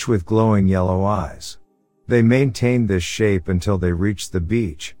 each with glowing yellow eyes. They maintained this shape until they reached the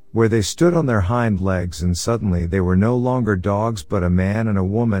beach, where they stood on their hind legs, and suddenly they were no longer dogs but a man and a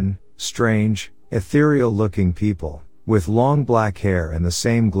woman, strange, ethereal-looking people, with long black hair and the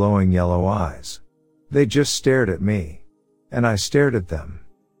same glowing yellow eyes. They just stared at me. And I stared at them.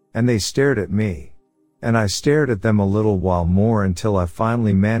 And they stared at me. And I stared at them a little while more until I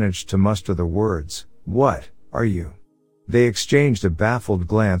finally managed to muster the words, "What are you?" They exchanged a baffled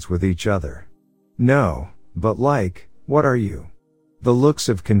glance with each other. No, but what are you? The looks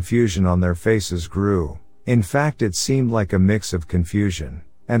of confusion on their faces grew. In fact, it seemed like a mix of confusion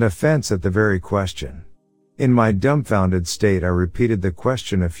and offense at the very question. In my dumbfounded state, I repeated the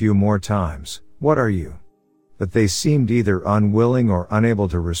question a few more times, "What are you?" But they seemed either unwilling or unable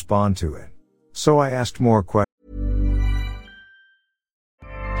to respond to it. So I asked more questions.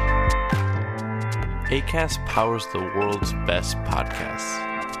 Acast powers the world's best podcasts.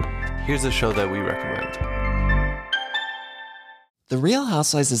 Here's a show that we recommend. The Real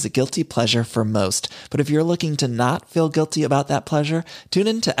Housewives is a guilty pleasure for most, but if you're looking to not feel guilty about that pleasure, tune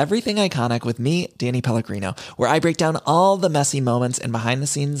in to Everything Iconic with me, Danny Pellegrino, where I break down all the messy moments and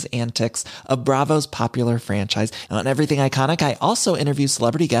behind-the-scenes antics of Bravo's popular franchise. And on Everything Iconic, I also interview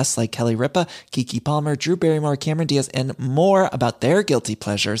celebrity guests like Kelly Ripa, Keke Palmer, Drew Barrymore, Cameron Diaz, and more about their guilty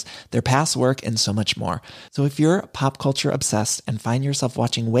pleasures, their past work, and so much more. So if you're pop culture obsessed and find yourself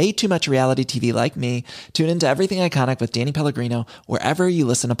watching way too much reality TV like me, tune into Everything Iconic with Danny Pellegrino, wherever you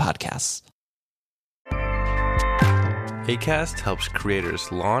listen to podcasts. Acast helps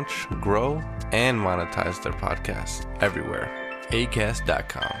creators launch, grow, and monetize their podcasts everywhere.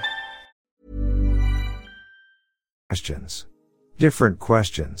 Acast.com. Questions. Different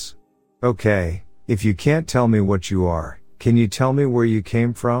questions. Okay, if you can't tell me what you are, can you tell me where you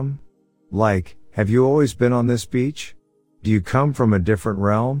came from? Have you always been on this beach? Do you come from a different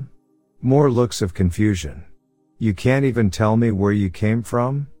realm? More looks of confusion. You can't even tell me where you came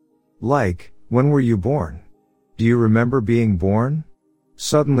from? When were you born? Do you remember being born?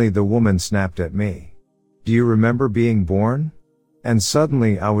 Suddenly the woman snapped at me. Do you remember being born? And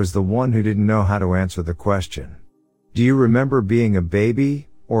suddenly I was the one who didn't know how to answer the question. Do you remember being a baby,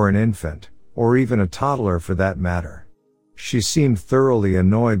 or an infant, or even a toddler for that matter? She seemed thoroughly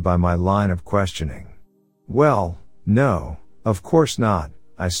annoyed by my line of questioning. Well, no, of course not,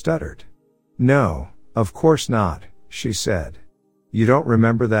 I stuttered. No, of course not, she said. You don't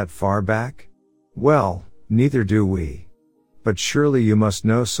remember that far back? Well, neither do we. But surely you must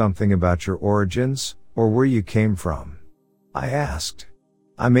know something about your origins, or where you came from. I asked.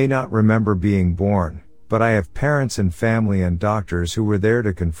 I may not remember being born, but I have parents and family and doctors who were there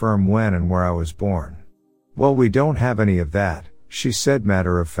to confirm when and where I was born. Well, we don't have any of that, she said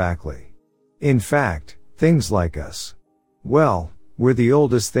matter-of-factly. In fact, things like us. Well, we're the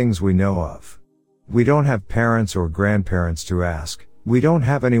oldest things we know of. We don't have parents or grandparents to ask. We don't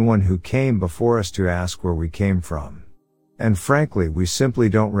have anyone who came before us to ask where we came from. And frankly, we simply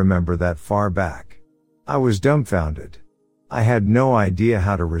don't remember that far back. I was dumbfounded. I had no idea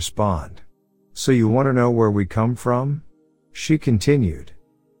how to respond. So you want to know where we come from? She continued.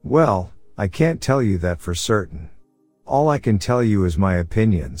 Well, I can't tell you that for certain. All I can tell you is my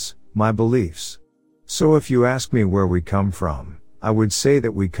opinions, my beliefs. So if you ask me where we come from, I would say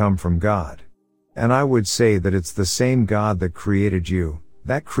that we come from God. And I would say that it's the same God that created you,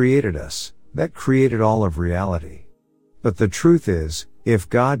 that created us, that created all of reality. But the truth is, if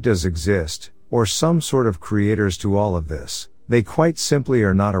God does exist, or some sort of creators to all of this, they quite simply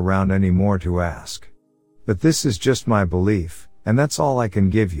are not around anymore to ask. But this is just my belief, and that's all I can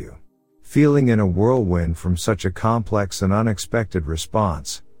give you. Feeling in a whirlwind from such a complex and unexpected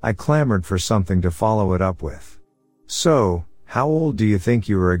response, I clamored for something to follow it up with. So, how old do you think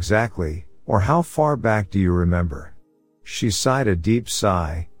you are exactly? Or how far back do you remember? She sighed a deep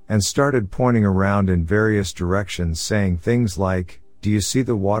sigh, and started pointing around in various directions saying things like, "Do you see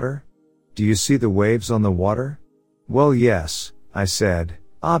the water? Do you see the waves on the water?" "Well, yes," I said,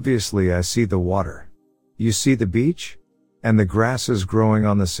 "obviously I see the water." "You see the beach? And the grasses growing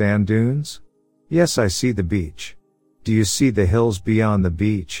on the sand dunes?" "Yes, I see the beach." "Do you see the hills beyond the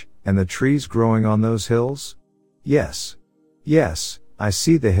beach, and the trees growing on those hills?" "Yes. Yes, I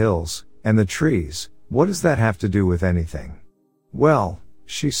see the hills, and the trees. What does that have to do with anything?" "Well,"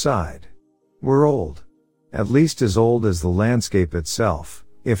 she sighed, "we're old. At least as old as the landscape itself,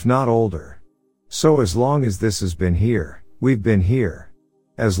 if not older. So as long as this has been here, we've been here.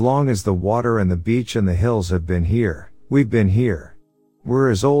 As long as the water and the beach and the hills have been here, we've been here. We're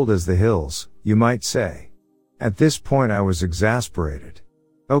as old as the hills, you might say." At this point I was exasperated.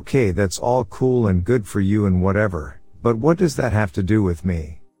 "Okay, that's all cool and good for you and whatever, but what does that have to do with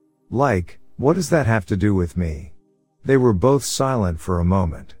me? Like, what does that have to do with me?" They were both silent for a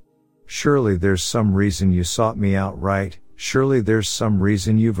moment. "Surely there's some reason you sought me out, right? Surely there's some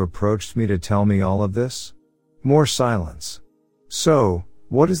reason you've approached me to tell me all of this?" More silence. "So,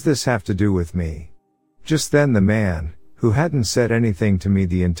 what does this have to do with me?" Just then the man, who hadn't said anything to me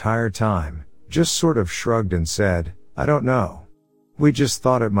the entire time, just sort of shrugged and said, "I don't know. We just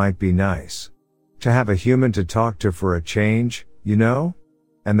thought it might be nice to have a human to talk to for a change, you know?"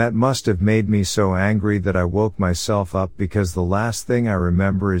 And that must have made me so angry that I woke myself up, because the last thing I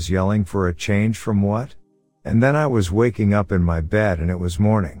remember is yelling for a change from what? And then I was waking up in my bed and it was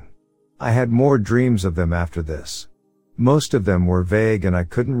morning. I had more dreams of them after this. Most of them were vague and I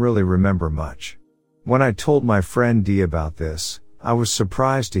couldn't really remember much. When I told my friend D about this, I was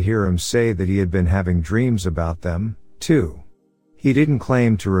surprised to hear him say that he had been having dreams about them, too. He didn't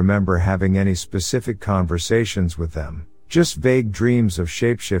claim to remember having any specific conversations with them, just vague dreams of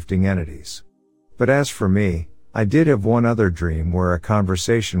shape-shifting entities. But as for me, I did have one other dream where a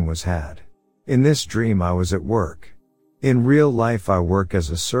conversation was had. In this dream I was at work. In real life I work as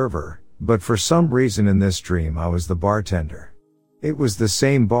a server, but for some reason in this dream I was the bartender. It was the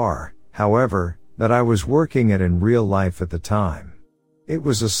same bar, however, that I was working at in real life at the time. It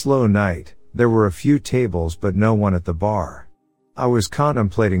was a slow night, there were a few tables but no one at the bar. I was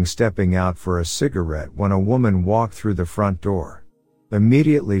contemplating stepping out for a cigarette when a woman walked through the front door.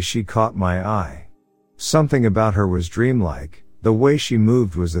 Immediately she caught my eye. Something about her was dreamlike, the way she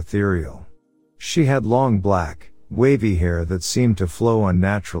moved was ethereal. She had long black, wavy hair that seemed to flow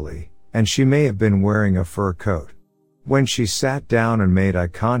unnaturally, and she may have been wearing a fur coat. When she sat down and made eye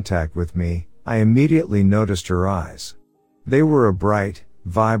contact with me, I immediately noticed her eyes. They were a bright,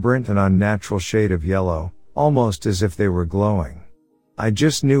 vibrant and unnatural shade of yellow, almost as if they were glowing. I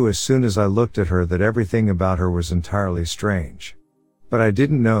just knew as soon as I looked at her that everything about her was entirely strange. But I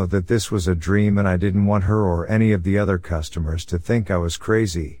didn't know that this was a dream and I didn't want her or any of the other customers to think I was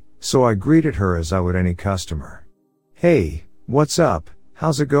crazy, so I greeted her as I would any customer. "Hey, what's up,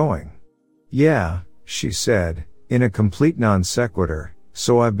 how's it going?" "Yeah," she said, in a complete non sequitur,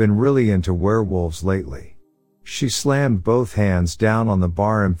 "so I've been really into werewolves lately." She slammed both hands down on the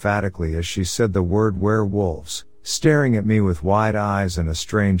bar emphatically as she said the word werewolves, staring at me with wide eyes and a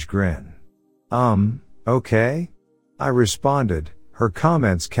strange grin. Okay?" I responded, her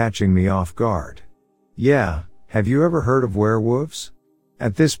comments catching me off guard. "Yeah, have you ever heard of werewolves?"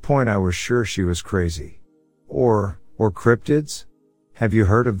 At this point I was sure she was crazy. Or cryptids? Have you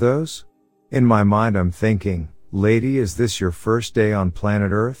heard of those? In my mind I'm thinking, lady, is this your first day on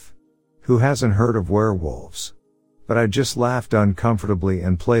planet Earth? Who hasn't heard of werewolves? But I just laughed uncomfortably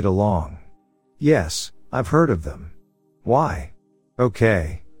and played along. "Yes, I've heard of them." "Why?"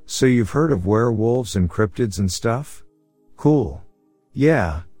 "Okay, so you've heard of werewolves and cryptids and stuff? Cool.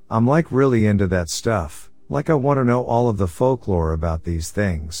 Yeah, I'm like really into that stuff, like I want to know all of the folklore about these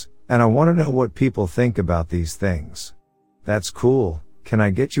things, and I want to know what people think about these things." "That's cool, can I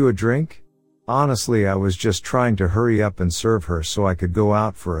get you a drink?" Honestly, I was just trying to hurry up and serve her so I could go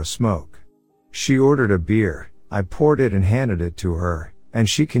out for a smoke. She ordered a beer, I poured it and handed it to her, and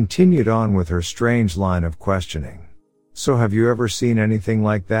she continued on with her strange line of questioning. "So have you ever seen anything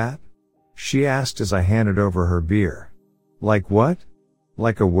like that?" she asked as I handed over her beer. "Like what?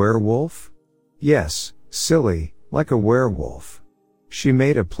 Like a werewolf?" "Yes, silly, like a werewolf." She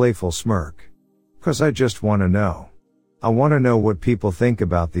made a playful smirk. "'Cause I just want to know. I want to know what people think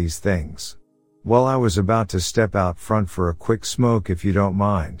about these things." "Well, I was about to step out front for a quick smoke if you don't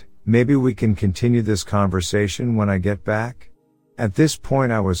mind. Maybe we can continue this conversation when I get back?" At this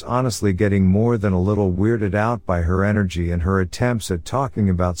point I was honestly getting more than a little weirded out by her energy and her attempts at talking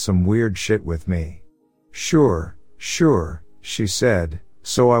about some weird shit with me. Sure, she said,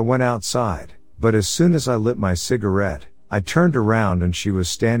 So I went outside, but as soon as I lit my cigarette, I turned around and she was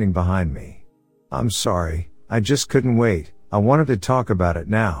standing behind me. I'm sorry, I just couldn't wait, I wanted to talk about it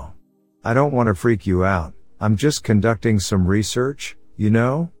now. I don't want to freak you out, I'm just conducting some research, you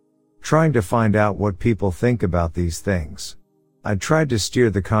know? Trying to find out what people think about these things. I tried to steer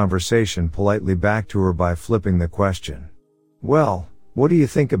the conversation politely back to her by flipping the question. Well, what do you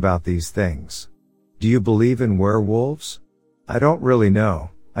think about these things? Do you believe in werewolves? I don't really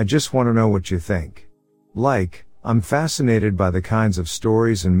know, I just want to know what you think. Like, I'm fascinated by the kinds of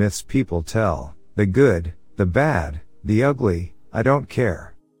stories and myths people tell, the good, the bad, the ugly, I don't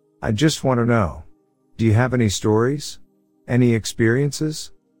care. I just want to know. Do you have any stories? Any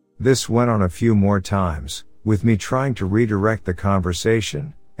experiences? This went on a few more times, with me trying to redirect the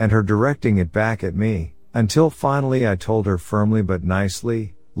conversation, and her directing it back at me, until finally I told her firmly but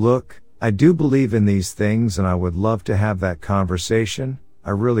nicely, look, I do believe in these things and I would love to have that conversation,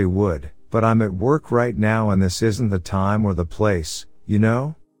 I really would, but I'm at work right now and this isn't the time or the place, you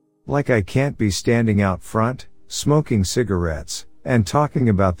know? Like I can't be standing out front, smoking cigarettes, and talking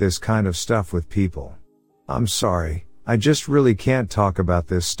about this kind of stuff with people. I'm sorry, I just really can't talk about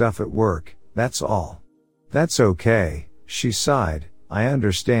this stuff at work, that's all. That's okay, she sighed, I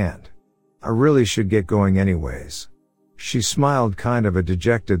understand. I really should get going anyways. She smiled kind of a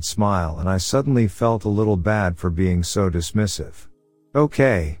dejected smile and I suddenly felt a little bad for being so dismissive.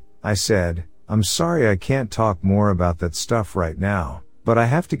 Okay, I said, I'm sorry I can't talk more about that stuff right now, but I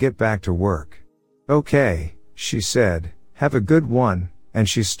have to get back to work. Okay, she said, have a good one, and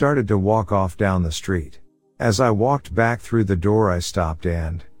she started to walk off down the street. As I walked back through the door I stopped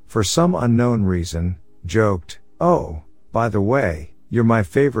and, for some unknown reason, joked, oh, by the way, you're my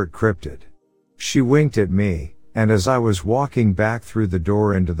favorite cryptid. She winked at me, and as I was walking back through the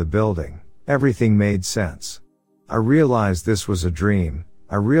door into the building, everything made sense. I realized this was a dream,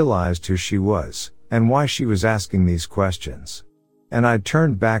 I realized who she was, and why she was asking these questions. And I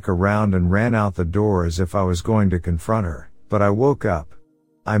turned back around and ran out the door as if I was going to confront her, but I woke up.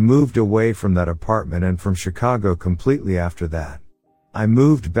 I moved away from that apartment and from Chicago completely after that. I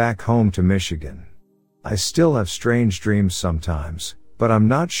moved back home to Michigan. I still have strange dreams sometimes, but I'm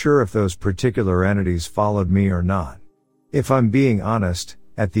not sure if those particular entities followed me or not. If I'm being honest,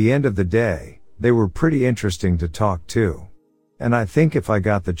 at the end of the day, they were pretty interesting to talk to. And I think if I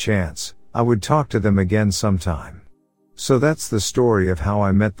got the chance, I would talk to them again sometime. So that's the story of how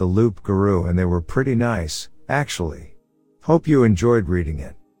I met the Loop Guru, and they were pretty nice, actually. Hope you enjoyed reading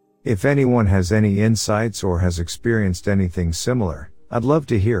it. If anyone has any insights or has experienced anything similar, I'd love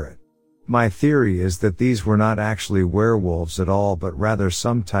to hear it. My theory is that these were not actually werewolves at all but rather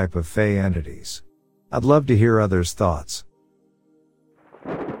some type of fey entities. I'd love to hear others' thoughts.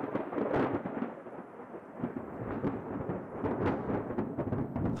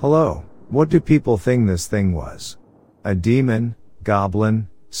 Hello, what do people think this thing was? A demon, goblin,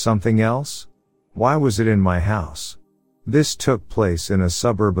 something else? Why was it in my house? This took place in a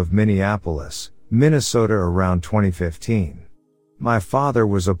suburb of Minneapolis, Minnesota around 2015. My father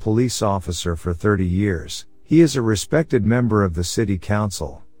was a police officer for 30 years, he is a respected member of the city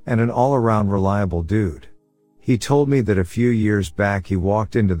council, and an all-around reliable dude. He told me that a few years back he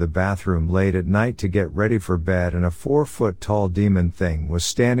walked into the bathroom late at night to get ready for bed and a 4-foot-tall demon thing was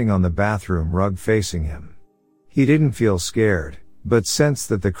standing on the bathroom rug facing him. He didn't feel scared, but sensed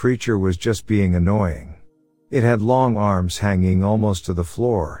that the creature was just being annoying. It had long arms hanging almost to the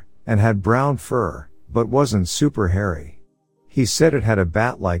floor, and had brown fur, but wasn't super hairy. He said it had a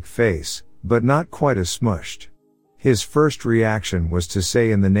bat-like face, but not quite as smushed. His first reaction was to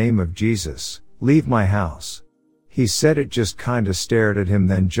say, in the name of Jesus, leave my house. He said it just kinda stared at him,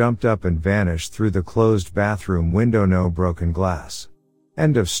 then jumped up and vanished through the closed bathroom window. No broken glass.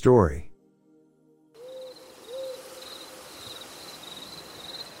 End of story.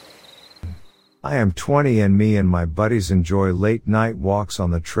 I am 20 and me and my buddies enjoy late night walks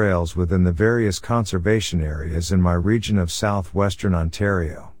on the trails within the various conservation areas in my region of southwestern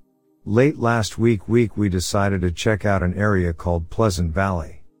Ontario. Late last week we decided to check out an area called Pleasant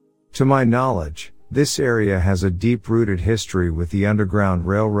Valley. To my knowledge, this area has a deep-rooted history with the Underground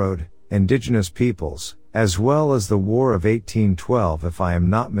Railroad, Indigenous peoples, as well as the War of 1812 if I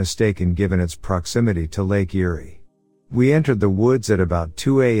am not mistaken, given its proximity to Lake Erie. We entered the woods at about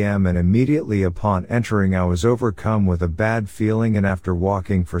 2 a.m. and immediately upon entering I was overcome with a bad feeling, and after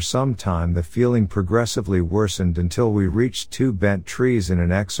walking for some time the feeling progressively worsened until we reached 2 bent trees in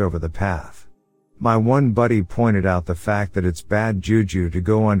an X over the path. My one buddy pointed out the fact that it's bad juju to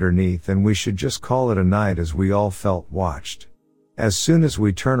go underneath and we should just call it a night, as we all felt watched. As soon as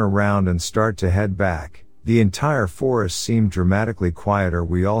we turn around and start to head back, The entire forest seemed dramatically quieter.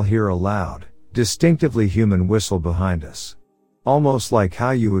 We all hear a loud, distinctively human whistle behind us. Almost like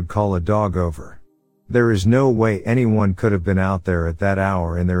how you would call a dog over. There is no way anyone could have been out there at that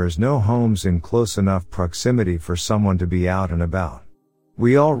hour, and there is no homes in close enough proximity for someone to be out and about.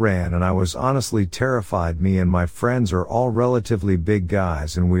 We all ran, and I was honestly terrified. Me and my friends are all relatively big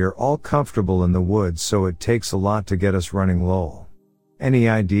guys, and we are all comfortable in the woods, so it takes a lot to get us running. Lol. Any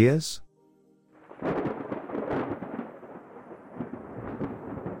ideas?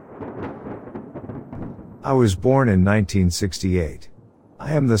 I was born in 1968.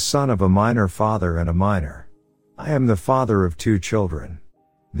 I am the son of a miner father and a miner. I am the father of 2 children.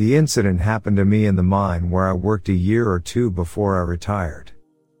 The incident happened to me in the mine where I worked a year or 2 before I retired.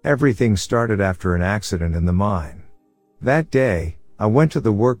 Everything started after an accident in the mine. That day, I went to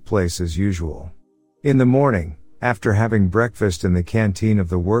the workplace as usual. In the morning, after having breakfast in the canteen of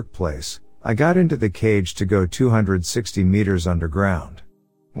the workplace, I got into the cage to go 260 meters underground.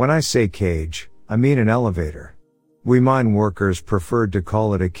 When I say cage, I mean an elevator. We mine workers preferred to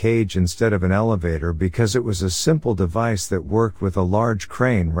call it a cage instead of an elevator because it was a simple device that worked with a large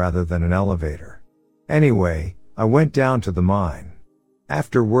crane rather than an elevator. Anyway, I went down to the mine.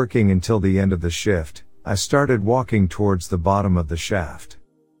 After working until the end of the shift, I started walking towards the bottom of the shaft.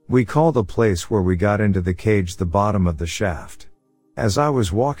 We call the place where we got into the cage the bottom of the shaft. As I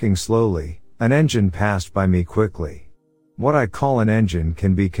was walking slowly, an engine passed by me quickly. What I call an engine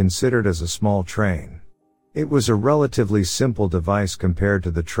can be considered as a small train. It was a relatively simple device compared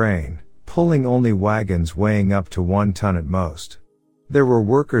to the train, pulling only wagons weighing up to 1 ton at most. There were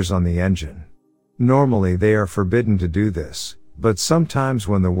workers on the engine. Normally they are forbidden to do this, but sometimes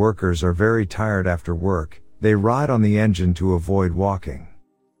when the workers are very tired after work, they ride on the engine to avoid walking.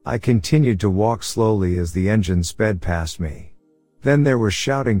 I continued to walk slowly as the engine sped past me. Then there was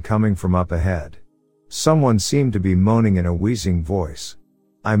shouting coming from up ahead. Someone seemed to be moaning in a wheezing voice.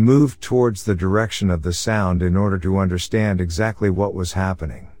 I moved towards the direction of the sound in order to understand exactly what was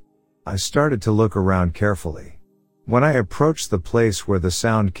happening. I started to look around carefully. When I approached the place where the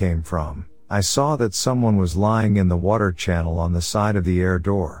sound came from, I saw that someone was lying in the water channel on the side of the air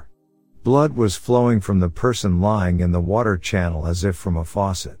door. Blood was flowing from the person lying in the water channel as if from a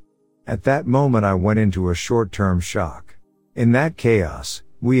faucet. At that moment I went into a short-term shock. In that chaos,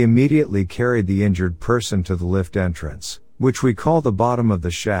 we immediately carried the injured person to the lift entrance, which we call the bottom of the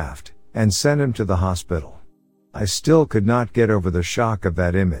shaft, and sent him to the hospital. I still could not get over the shock of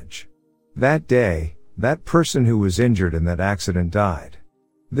that image. That day, that person who was injured in that accident died.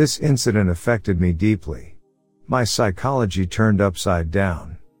 This incident affected me deeply. My psychology turned upside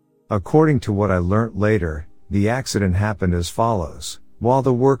down. According to what I learnt later, the accident happened as follows. While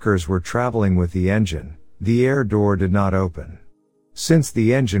the workers were traveling with the engine, the air door did not open. Since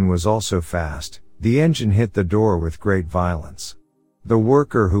the engine was also fast, the engine hit the door with great violence. The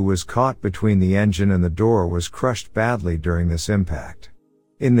worker who was caught between the engine and the door was crushed badly during this impact.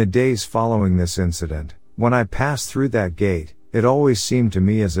 In the days following this incident, when I passed through that gate, it always seemed to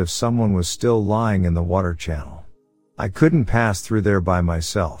me as if someone was still lying in the water channel. I couldn't pass through there by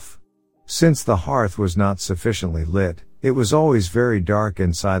myself. Since the hearth was not sufficiently lit, it was always very dark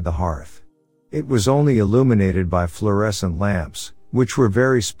inside the hearth. It was only illuminated by fluorescent lamps, which were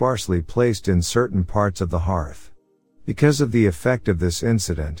very sparsely placed in certain parts of the hearth. Because of the effect of this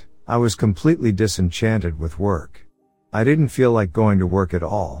incident, I was completely disenchanted with work. I didn't feel like going to work at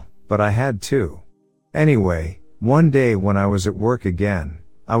all, but I had to. Anyway, one day when I was at work again,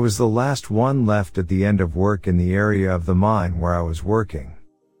 I was the last one left at the end of work in the area of the mine where I was working.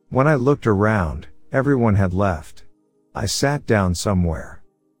 When I looked around, everyone had left. I sat down somewhere.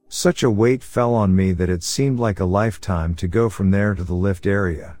 Such a weight fell on me that it seemed like a lifetime to go from there to the lift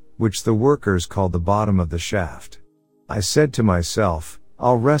area, which the workers called the bottom of the shaft. I said to myself,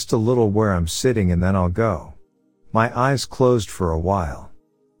 I'll rest a little where I'm sitting and then I'll go. My eyes closed for a while.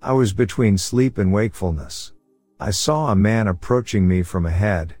 I was between sleep and wakefulness. I saw a man approaching me from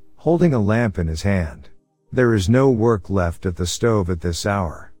ahead, holding a lamp in his hand. There is no work left at the stove at this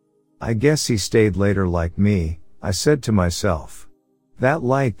hour. I guess he stayed later like me, I said to myself. That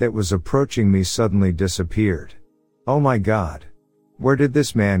light that was approaching me suddenly disappeared. Oh my God. Where did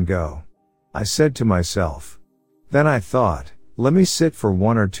this man go? I said to myself. Then I thought, let me sit for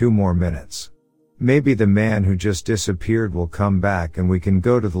 1 or 2 more minutes. Maybe the man who just disappeared will come back and we can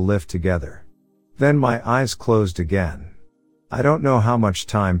go to the lift together. Then my eyes closed again. I don't know how much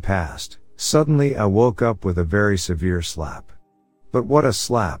time passed. Suddenly I woke up with a very severe slap. But what a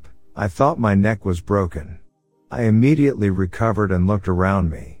slap. I thought my neck was broken. I immediately recovered and looked around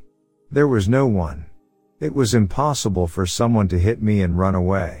me. There was no one. It was impossible for someone to hit me and run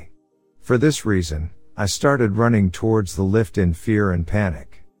away. For this reason, I started running towards the lift in fear and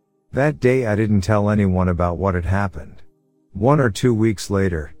panic. That day I didn't tell anyone about what had happened. 1 or 2 weeks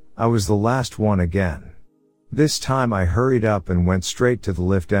later, I was the last one again. This time I hurried up and went straight to the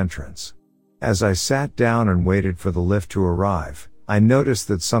lift entrance. As I sat down and waited for the lift to arrive, I noticed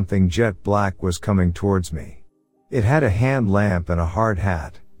that something jet black was coming towards me. It had a hand lamp and a hard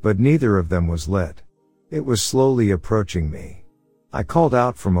hat, but neither of them was lit. It was slowly approaching me. I called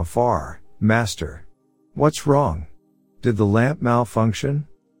out from afar, "Master, what's wrong? Did the lamp malfunction?"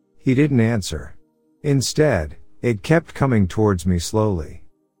 He didn't answer. Instead, it kept coming towards me slowly.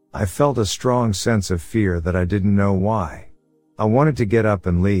 I felt a strong sense of fear that I didn't know why. I wanted to get up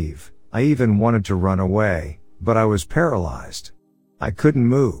and leave. I even wanted to run away, but I was paralyzed. I couldn't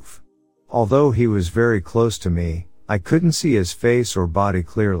move. Although he was very close to me, I couldn't see his face or body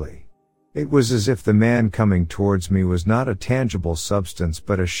clearly. It was as if the man coming towards me was not a tangible substance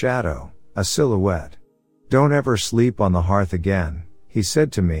but a shadow, a silhouette. "Don't ever sleep on the hearth again," he said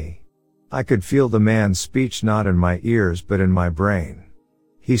to me. I could feel the man's speech not in my ears but in my brain.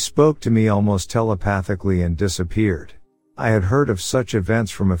 He spoke to me almost telepathically and disappeared. I had heard of such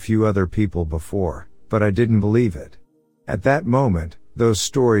events from a few other people before, but I didn't believe it. At that moment, those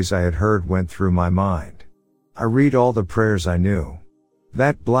stories I had heard went through my mind. I read all the prayers I knew.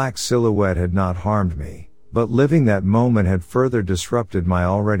 That black silhouette had not harmed me, but living that moment had further disrupted my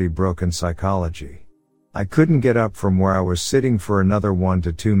already broken psychology. I couldn't get up from where I was sitting for another 1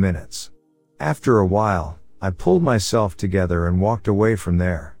 to 2 minutes. After a while, I pulled myself together and walked away from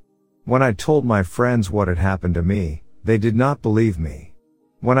there. When I told my friends what had happened to me, they did not believe me.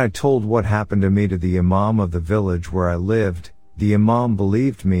 When I told what happened to me to the imam of the village where I lived, the imam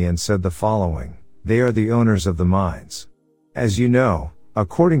believed me and said the following: "They are the owners of the mines." As you know,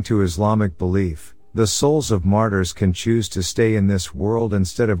 according to Islamic belief, the souls of martyrs can choose to stay in this world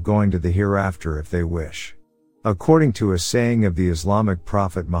instead of going to the hereafter if they wish. According to a saying of the Islamic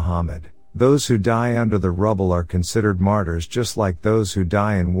prophet Muhammad, those who die under the rubble are considered martyrs just like those who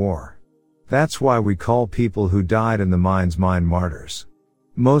die in war. That's why we call people who died in the mines mine martyrs.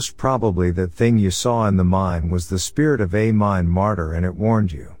 Most probably that thing you saw in the mine was the spirit of a mine martyr and it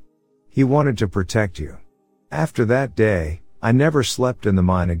warned you. He wanted to protect you. After that day, I never slept in the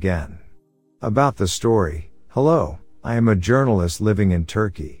mine again. About the story, hello, I am a journalist living in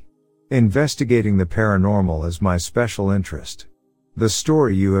Turkey. Investigating the paranormal is my special interest. The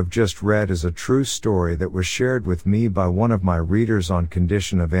story you have just read is a true story that was shared with me by one of my readers on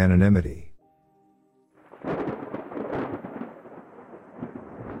condition of anonymity.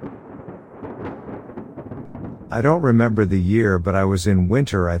 I don't remember the year, but I was in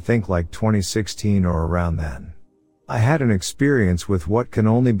winter, I think like 2016 or around then. I had an experience with what can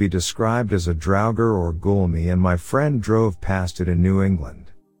only be described as a draugr or gulmi, and my friend drove past it in New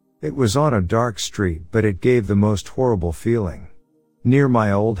England. It was on a dark street, but it gave the most horrible feeling. Near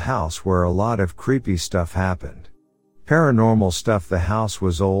my old house where a lot of creepy stuff happened. Paranormal stuff. The house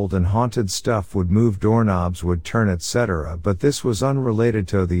was old and haunted stuff would move, doorknobs would turn, etc. But this was unrelated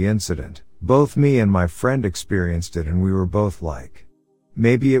to the incident. Both me and my friend experienced it and we were both like,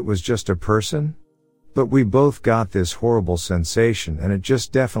 maybe it was just a person? But we both got this horrible sensation and it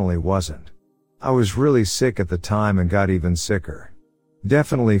just definitely wasn't. I was really sick at the time and got even sicker.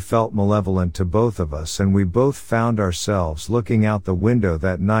 Definitely felt malevolent to both of us, and we both found ourselves looking out the window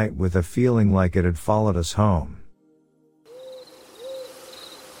that night with a feeling like it had followed us home.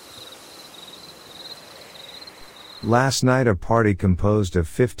 Last night a party composed of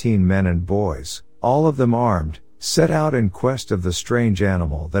 15 men and boys, all of them armed, set out in quest of the strange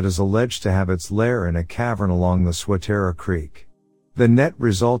animal that is alleged to have its lair in a cavern along the Swatara Creek. The net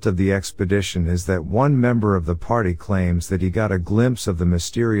result of the expedition is that one member of the party claims that he got a glimpse of the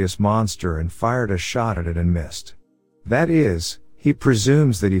mysterious monster and fired a shot at it and missed. That is, he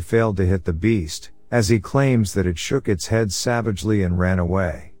presumes that he failed to hit the beast, as he claims that it shook its head savagely and ran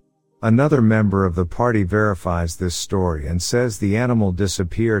away. Another member of the party verifies this story and says the animal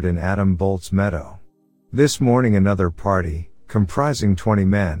disappeared in Adam Bolt's meadow. This morning another party, comprising 20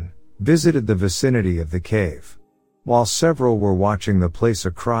 men, visited the vicinity of the cave. While several were watching the place,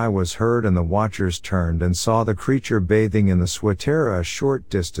 a cry was heard and the watchers turned and saw the creature bathing in the Swatara a short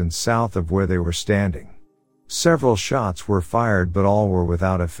distance south of where they were standing. Several shots were fired but all were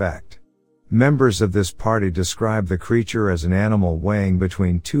without effect. Members of this party describe the creature as an animal weighing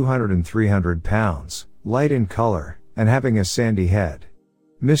between 200 and 300 pounds, light in color, and having a sandy head.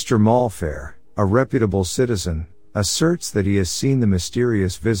 Mr. Malfair, a reputable citizen, asserts that he has seen the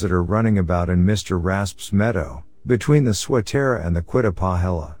mysterious visitor running about in Mr. Rasp's meadow, between the Swatara and the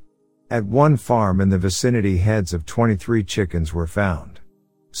Quittapahilla. At one farm in the vicinity, heads of 23 chickens were found.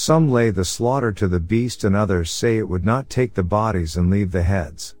 Some lay the slaughter to the beast and others say it would not take the bodies and leave the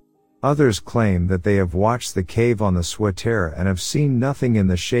heads. Others claim that they have watched the cave on the Swatara and have seen nothing in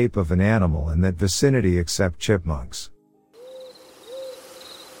the shape of an animal in that vicinity except chipmunks.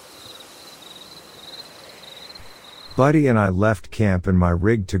 Buddy and I left camp in my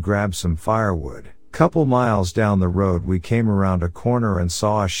rig to grab some firewood. Couple miles down the road we came around a corner and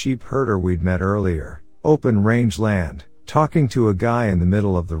saw a sheep herder we'd met earlier, open range land, talking to a guy in the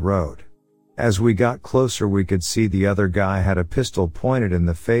middle of the road. As we got closer we could see the other guy had a pistol pointed in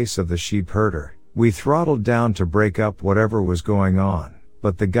the face of the sheep herder. We throttled down to break up whatever was going on,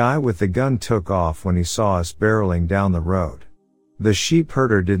 but the guy with the gun took off when he saw us barreling down the road. The sheep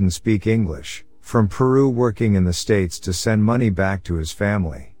herder didn't speak English, from Peru working in the States to send money back to his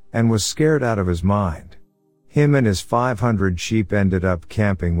family, and was scared out of his mind. Him and his 500 sheep ended up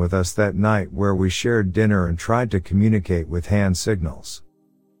camping with us that night where we shared dinner and tried to communicate with hand signals.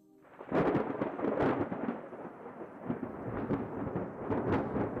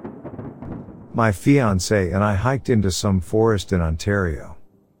 My fiancée and I hiked into some forest in Ontario.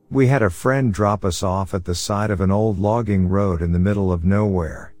 We had a friend drop us off at the side of an old logging road in the middle of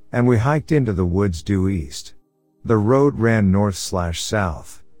nowhere, and we hiked into the woods due east. The road ran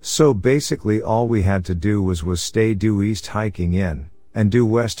north/south, so basically all we had to do was stay due east hiking in, and due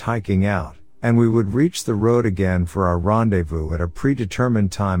west hiking out, and we would reach the road again for our rendezvous at a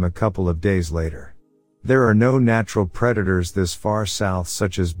predetermined time a couple of days later. There are no natural predators this far south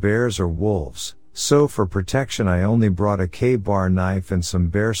such as bears or wolves, so for protection I only brought a K-bar knife and some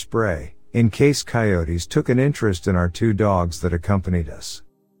bear spray, in case coyotes took an interest in our 2 dogs that accompanied us.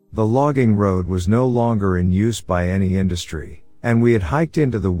 The logging road was no longer in use by any industry, and we had hiked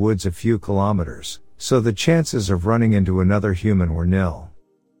into the woods a few kilometers, so the chances of running into another human were nil.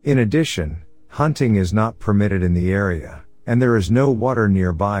 In addition, hunting is not permitted in the area, and there is no water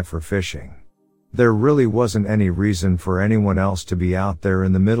nearby for fishing. There really wasn't any reason for anyone else to be out there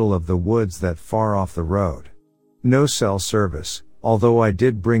in the middle of the woods that far off the road. No cell service, although I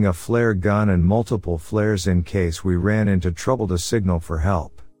did bring a flare gun and multiple flares in case we ran into trouble to signal for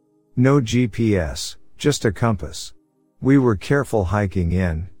help. No GPS, just a compass. We were careful hiking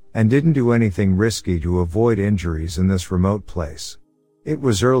in, and didn't do anything risky to avoid injuries in this remote place. It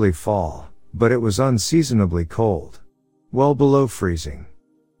was early fall, but it was unseasonably cold. Well below freezing.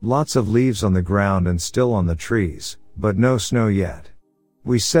 Lots of leaves on the ground and still on the trees, but no snow yet.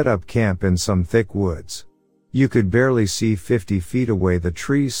 We set up camp in some thick woods. You could barely see 50 feet away, the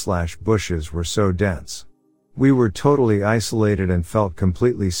trees/bushes were so dense. We were totally isolated and felt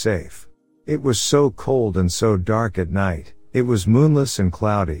completely safe. It was so cold and so dark at night, it was moonless and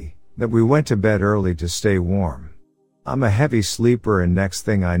cloudy, that we went to bed early to stay warm. I'm a heavy sleeper and next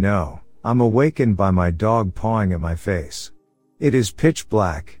thing I know, I'm awakened by my dog pawing at my face. It is pitch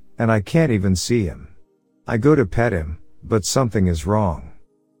black, and I can't even see him. I go to pet him, but something is wrong.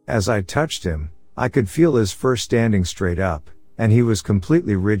 As I touched him, I could feel his fur standing straight up, and he was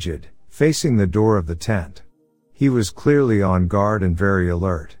completely rigid, facing the door of the tent. He was clearly on guard and very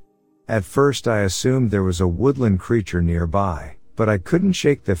alert. At first I assumed there was a woodland creature nearby, but I couldn't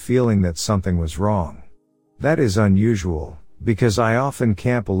shake the feeling that something was wrong. That is unusual, because I often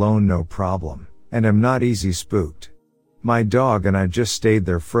camp alone no problem, and am not easy spooked. My dog and I just stayed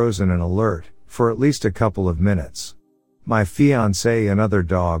there frozen and alert, for at least a couple of minutes. My fiancée and other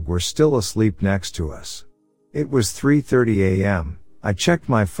dog were still asleep next to us. It was 3:30 a.m., I checked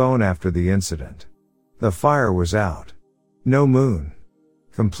my phone after the incident. The fire was out. No moon.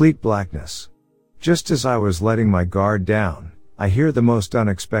 Complete blackness. Just as I was letting my guard down, I hear the most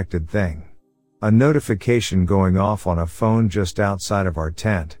unexpected thing. A notification going off on a phone just outside of our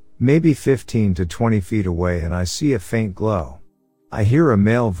tent, maybe 15 to 20 feet away, and I see a faint glow. I hear a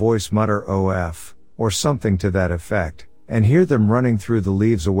male voice mutter "OF," or something to that effect, and hear them running through the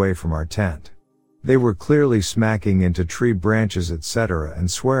leaves away from our tent. They were clearly smacking into tree branches etc. and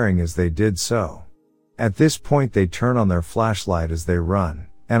swearing as they did so. At this point they turn on their flashlight as they run,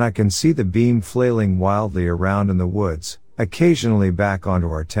 and I can see the beam flailing wildly around in the woods, occasionally back onto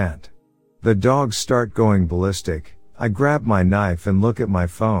our tent. The dogs start going ballistic. I grab my knife and look at my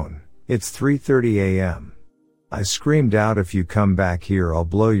phone. It's 3:30 a.m. I screamed out, "If you come back here, I'll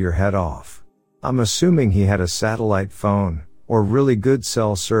blow your head off." I'm assuming he had a satellite phone, or really good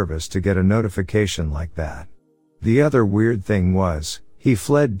cell service to get a notification like that. The other weird thing was, he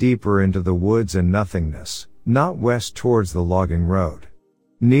fled deeper into the woods and nothingness, not west towards the logging road.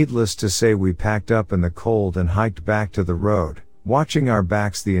 Needless to say, we packed up in the cold and hiked back to the road, watching our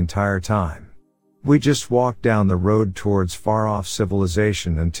backs the entire time. We just walked down the road towards far-off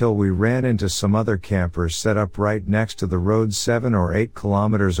civilization until we ran into some other campers set up right next to the road 7 or 8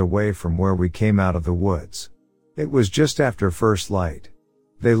 kilometers away from where we came out of the woods. It was just after first light.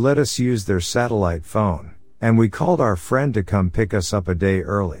 They let us use their satellite phone, and we called our friend to come pick us up a day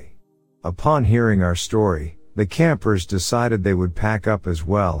early. Upon hearing our story, the campers decided they would pack up as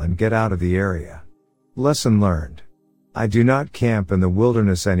well and get out of the area. Lesson learned. I do not camp in the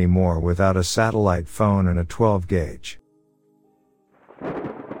wilderness anymore without a satellite phone and a 12 gauge.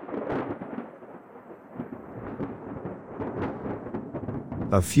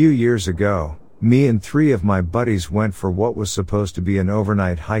 A few years ago, me and 3 of my buddies went for what was supposed to be an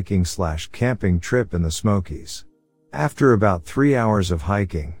overnight hiking/camping trip in the Smokies. After about 3 hours of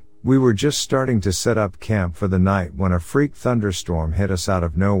hiking, we were just starting to set up camp for the night when a freak thunderstorm hit us out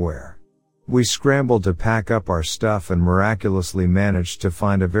of nowhere. We scrambled to pack up our stuff and miraculously managed to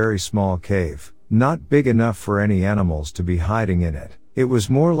find a very small cave, not big enough for any animals to be hiding in it. It was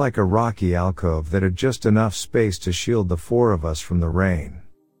more like a rocky alcove that had just enough space to shield the 4 of us from the rain.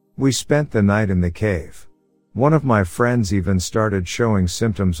 We spent the night in the cave. One of my friends even started showing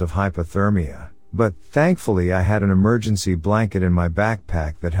symptoms of hypothermia, but thankfully I had an emergency blanket in my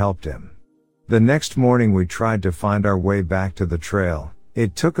backpack that helped him. The next morning we tried to find our way back to the trail.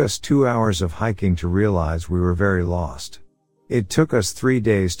 It took us 2 hours of hiking to realize we were very lost. It took us 3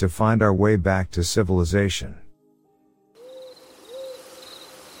 days to find our way back to civilization.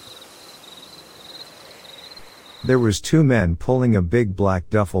 There was 2 men pulling a big black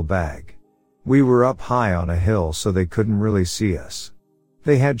duffel bag. We were up high on a hill so they couldn't really see us.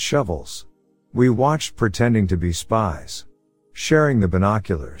 They had shovels. We watched pretending to be spies, sharing the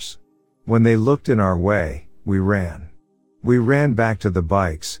binoculars. When they looked in our way, we ran. We ran back to the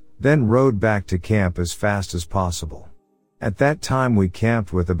bikes, then rode back to camp as fast as possible. At that time we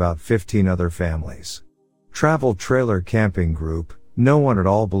camped with about 15 other families. Travel trailer camping group. No one at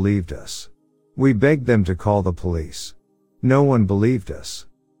all believed us. We begged them to call the police. No one believed us.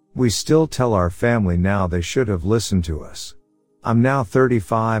 We still tell our family now they should have listened to us. I'm now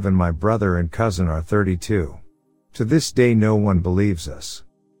 35 and my brother and cousin are 32. To this day no one believes us.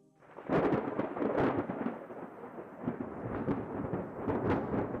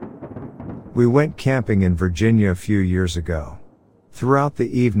 We went camping in Virginia a few years ago. Throughout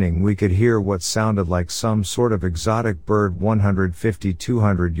the evening we could hear what sounded like some sort of exotic bird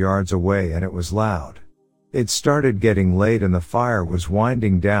 150-200 yards away, and it was loud. It started getting late and the fire was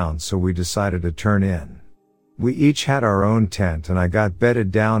winding down, so we decided to turn in. We each had our own tent and I got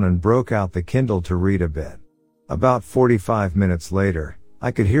bedded down and broke out the Kindle to read a bit. About 45 minutes later,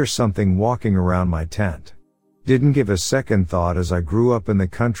 I could hear something walking around my tent. Didn't give a second thought as I grew up in the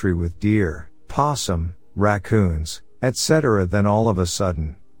country with deer, possum, raccoons, etc. Then all of a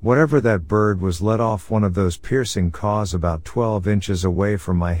sudden, whatever that bird was let off one of those piercing caws about 12 inches away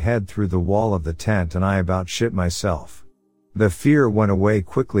from my head through the wall of the tent, and I about shit myself. The fear went away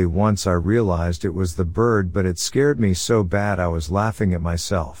quickly once I realized it was the bird, but it scared me so bad I was laughing at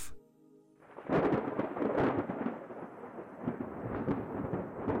myself.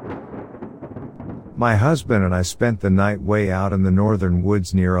 My husband and I spent the night way out in the northern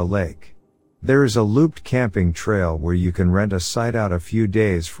woods near a lake. There is a looped camping trail where you can rent a site out a few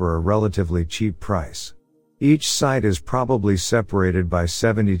days for a relatively cheap price. Each site is probably separated by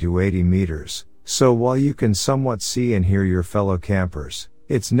 70 to 80 meters, so while you can somewhat see and hear your fellow campers,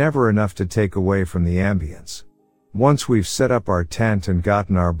 it's never enough to take away from the ambience. Once we've set up our tent and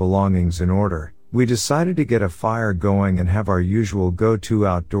gotten our belongings in order, we decided to get a fire going and have our usual go-to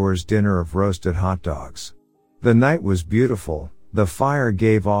outdoors dinner of roasted hot dogs. The night was beautiful. The fire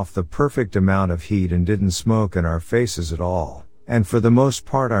gave off the perfect amount of heat and didn't smoke in our faces at all, and for the most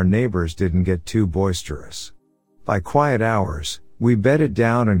part our neighbors didn't get too boisterous. By quiet hours, we bedded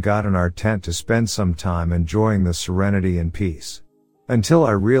down and got in our tent to spend some time enjoying the serenity and peace. Until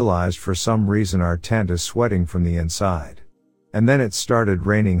I realized for some reason our tent is sweating from the inside. And then it started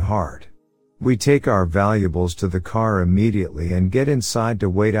raining hard. We take our valuables to the car immediately and get inside to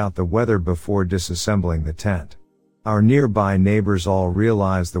wait out the weather before disassembling the tent. Our nearby neighbors all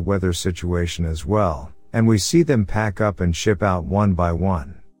realize the weather situation as well, and we see them pack up and ship out one by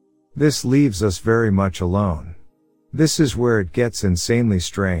one. This leaves us very much alone. This is where it gets insanely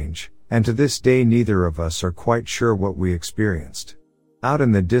strange, and to this day neither of us are quite sure what we experienced. Out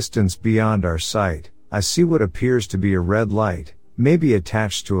in the distance beyond our sight, I see what appears to be a red light, maybe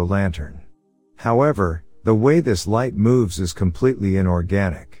attached to a lantern. However, the way this light moves is completely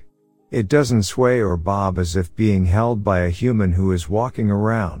inorganic. It doesn't sway or bob as if being held by a human who is walking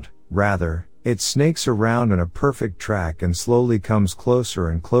around. Rather, it snakes around in a perfect track and slowly comes closer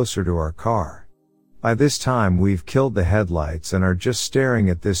and closer to our car. By this time we've killed the headlights and are just staring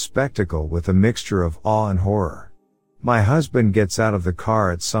at this spectacle with a mixture of awe and horror. My husband gets out of the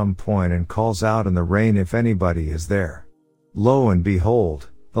car at some point and calls out in the rain if anybody is there. Lo and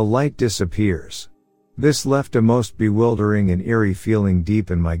behold, the light disappears. This left a most bewildering and eerie feeling deep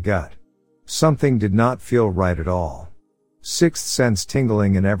in my gut. Something did not feel right at all. Sixth sense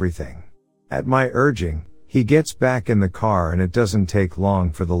tingling and everything. At my urging, he gets back in the car and it doesn't take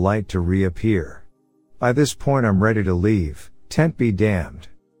long for the light to reappear. By this point I'm ready to leave, tent be damned.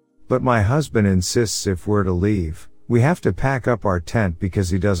 But my husband insists if we're to leave, we have to pack up our tent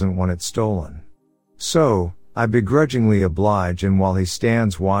because he doesn't want it stolen. So, I begrudgingly oblige, and while he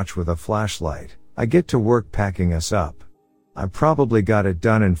stands watch with a flashlight, I get to work packing us up. I probably got it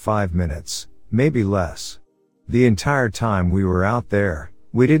done in 5 minutes, maybe less. The entire time we were out there,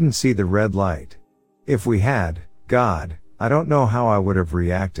 we didn't see the red light. If we had, God, I don't know how I would have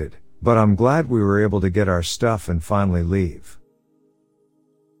reacted, but I'm glad we were able to get our stuff and finally leave.